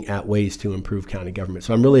looking at ways to improve county government.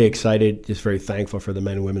 So I'm really excited, just very thankful for the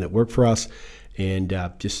men and women that work for us, and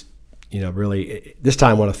really this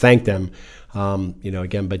time I want to thank them,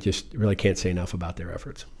 again, but just really can't say enough about their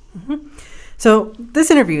efforts. Mm-hmm. So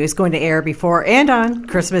this interview is going to air before and on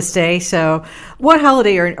Christmas Day. So what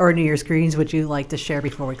holiday or New Year's greetings would you like to share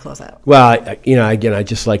before we close out? Well, again, I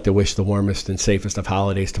just like to wish the warmest and safest of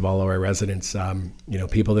holidays to all of our residents.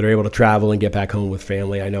 People that are able to travel and get back home with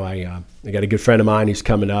family. I know I got a good friend of mine who's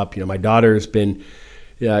coming up. My daughter's been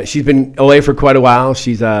she's been away for quite a while.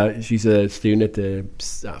 She's a student at the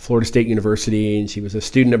Florida State University, and she was a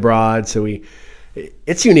student abroad. So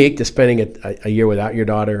it's unique to spending a year without your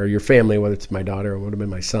daughter or your family, whether it's my daughter or would have been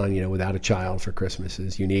my son, without a child for Christmas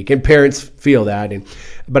is unique. And parents feel that.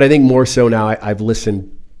 But I think more so now I've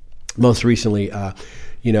listened most recently, our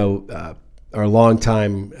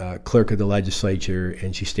longtime clerk of the legislature,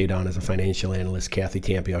 and she stayed on as a financial analyst, Kathy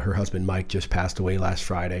Tampio. Her husband, Mike, just passed away last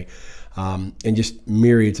Friday. And just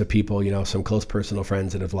myriads of people, some close personal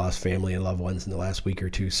friends that have lost family and loved ones in the last week or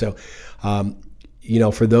two. So,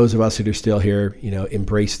 for those of us that are still here,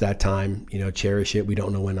 embrace that time, cherish it. We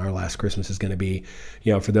don't know when our last Christmas is going to be.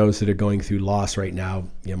 For those that are going through loss right now,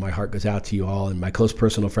 my heart goes out to you all and my close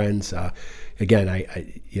personal friends.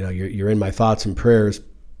 Again, you're in my thoughts and prayers,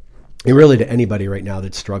 and really to anybody right now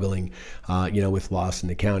that's struggling, with loss in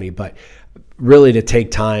the county. But really to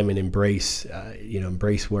take time and embrace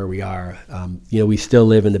where we are. We still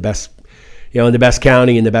live in the best in the best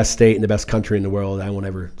county, in the best state, in the best country in the world. I won't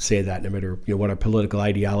ever say that, no matter what our political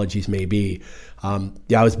ideologies may be. I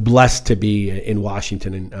was blessed to be in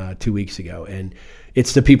Washington 2 weeks ago, and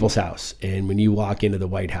it's the people's house. And when you walk into the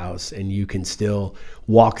White House and you can still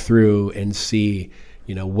walk through and see,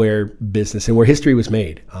 where business and where history was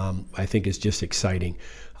made, I think is just exciting.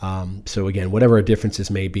 So again, whatever our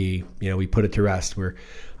differences may be, we put it to rest.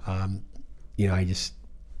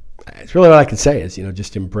 it's really what I can say is,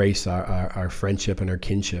 just embrace our friendship and our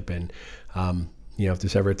kinship. And, if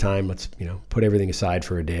there's ever a time, let's, put everything aside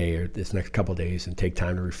for a day or this next couple of days and take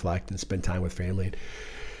time to reflect and spend time with family.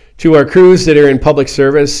 To our crews that are in public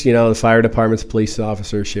service, the fire departments, police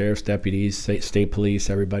officers, sheriffs, deputies, state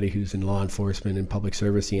police, everybody who's in law enforcement and public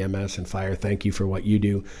service, EMS and fire, thank you for what you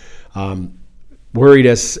do. Worried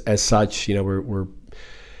as such, we're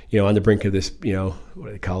on the brink of this, what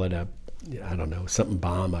do they call it? I don't know, something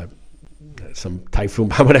bomb, some typhoon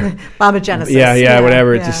bomb, whatever. Bombogenesis. Yeah,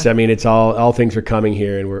 whatever. It's just, it's all things are coming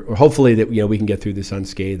here, and we're hopefully that we can get through this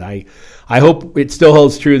unscathed. I hope it still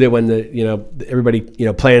holds true that when everybody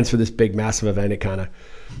plans for this big massive event, it kind of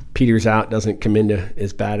peters out, doesn't come into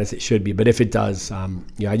as bad as it should be. But if it does,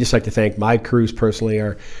 I just like to thank my crews personally,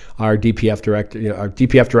 our DPF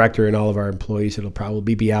director, and all of our employees that'll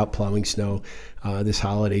probably be out plowing snow this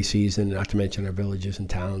holiday season, not to mention our villages and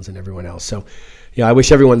towns and everyone else. So, I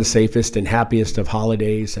wish everyone the safest and happiest of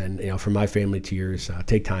holidays, and from my family to yours,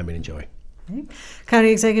 take time and enjoy. Okay. County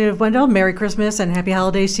Executive Wendel, Merry Christmas and Happy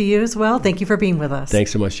Holidays to you as well. Thank you for being with us.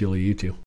 Thanks so much, Julie. You too.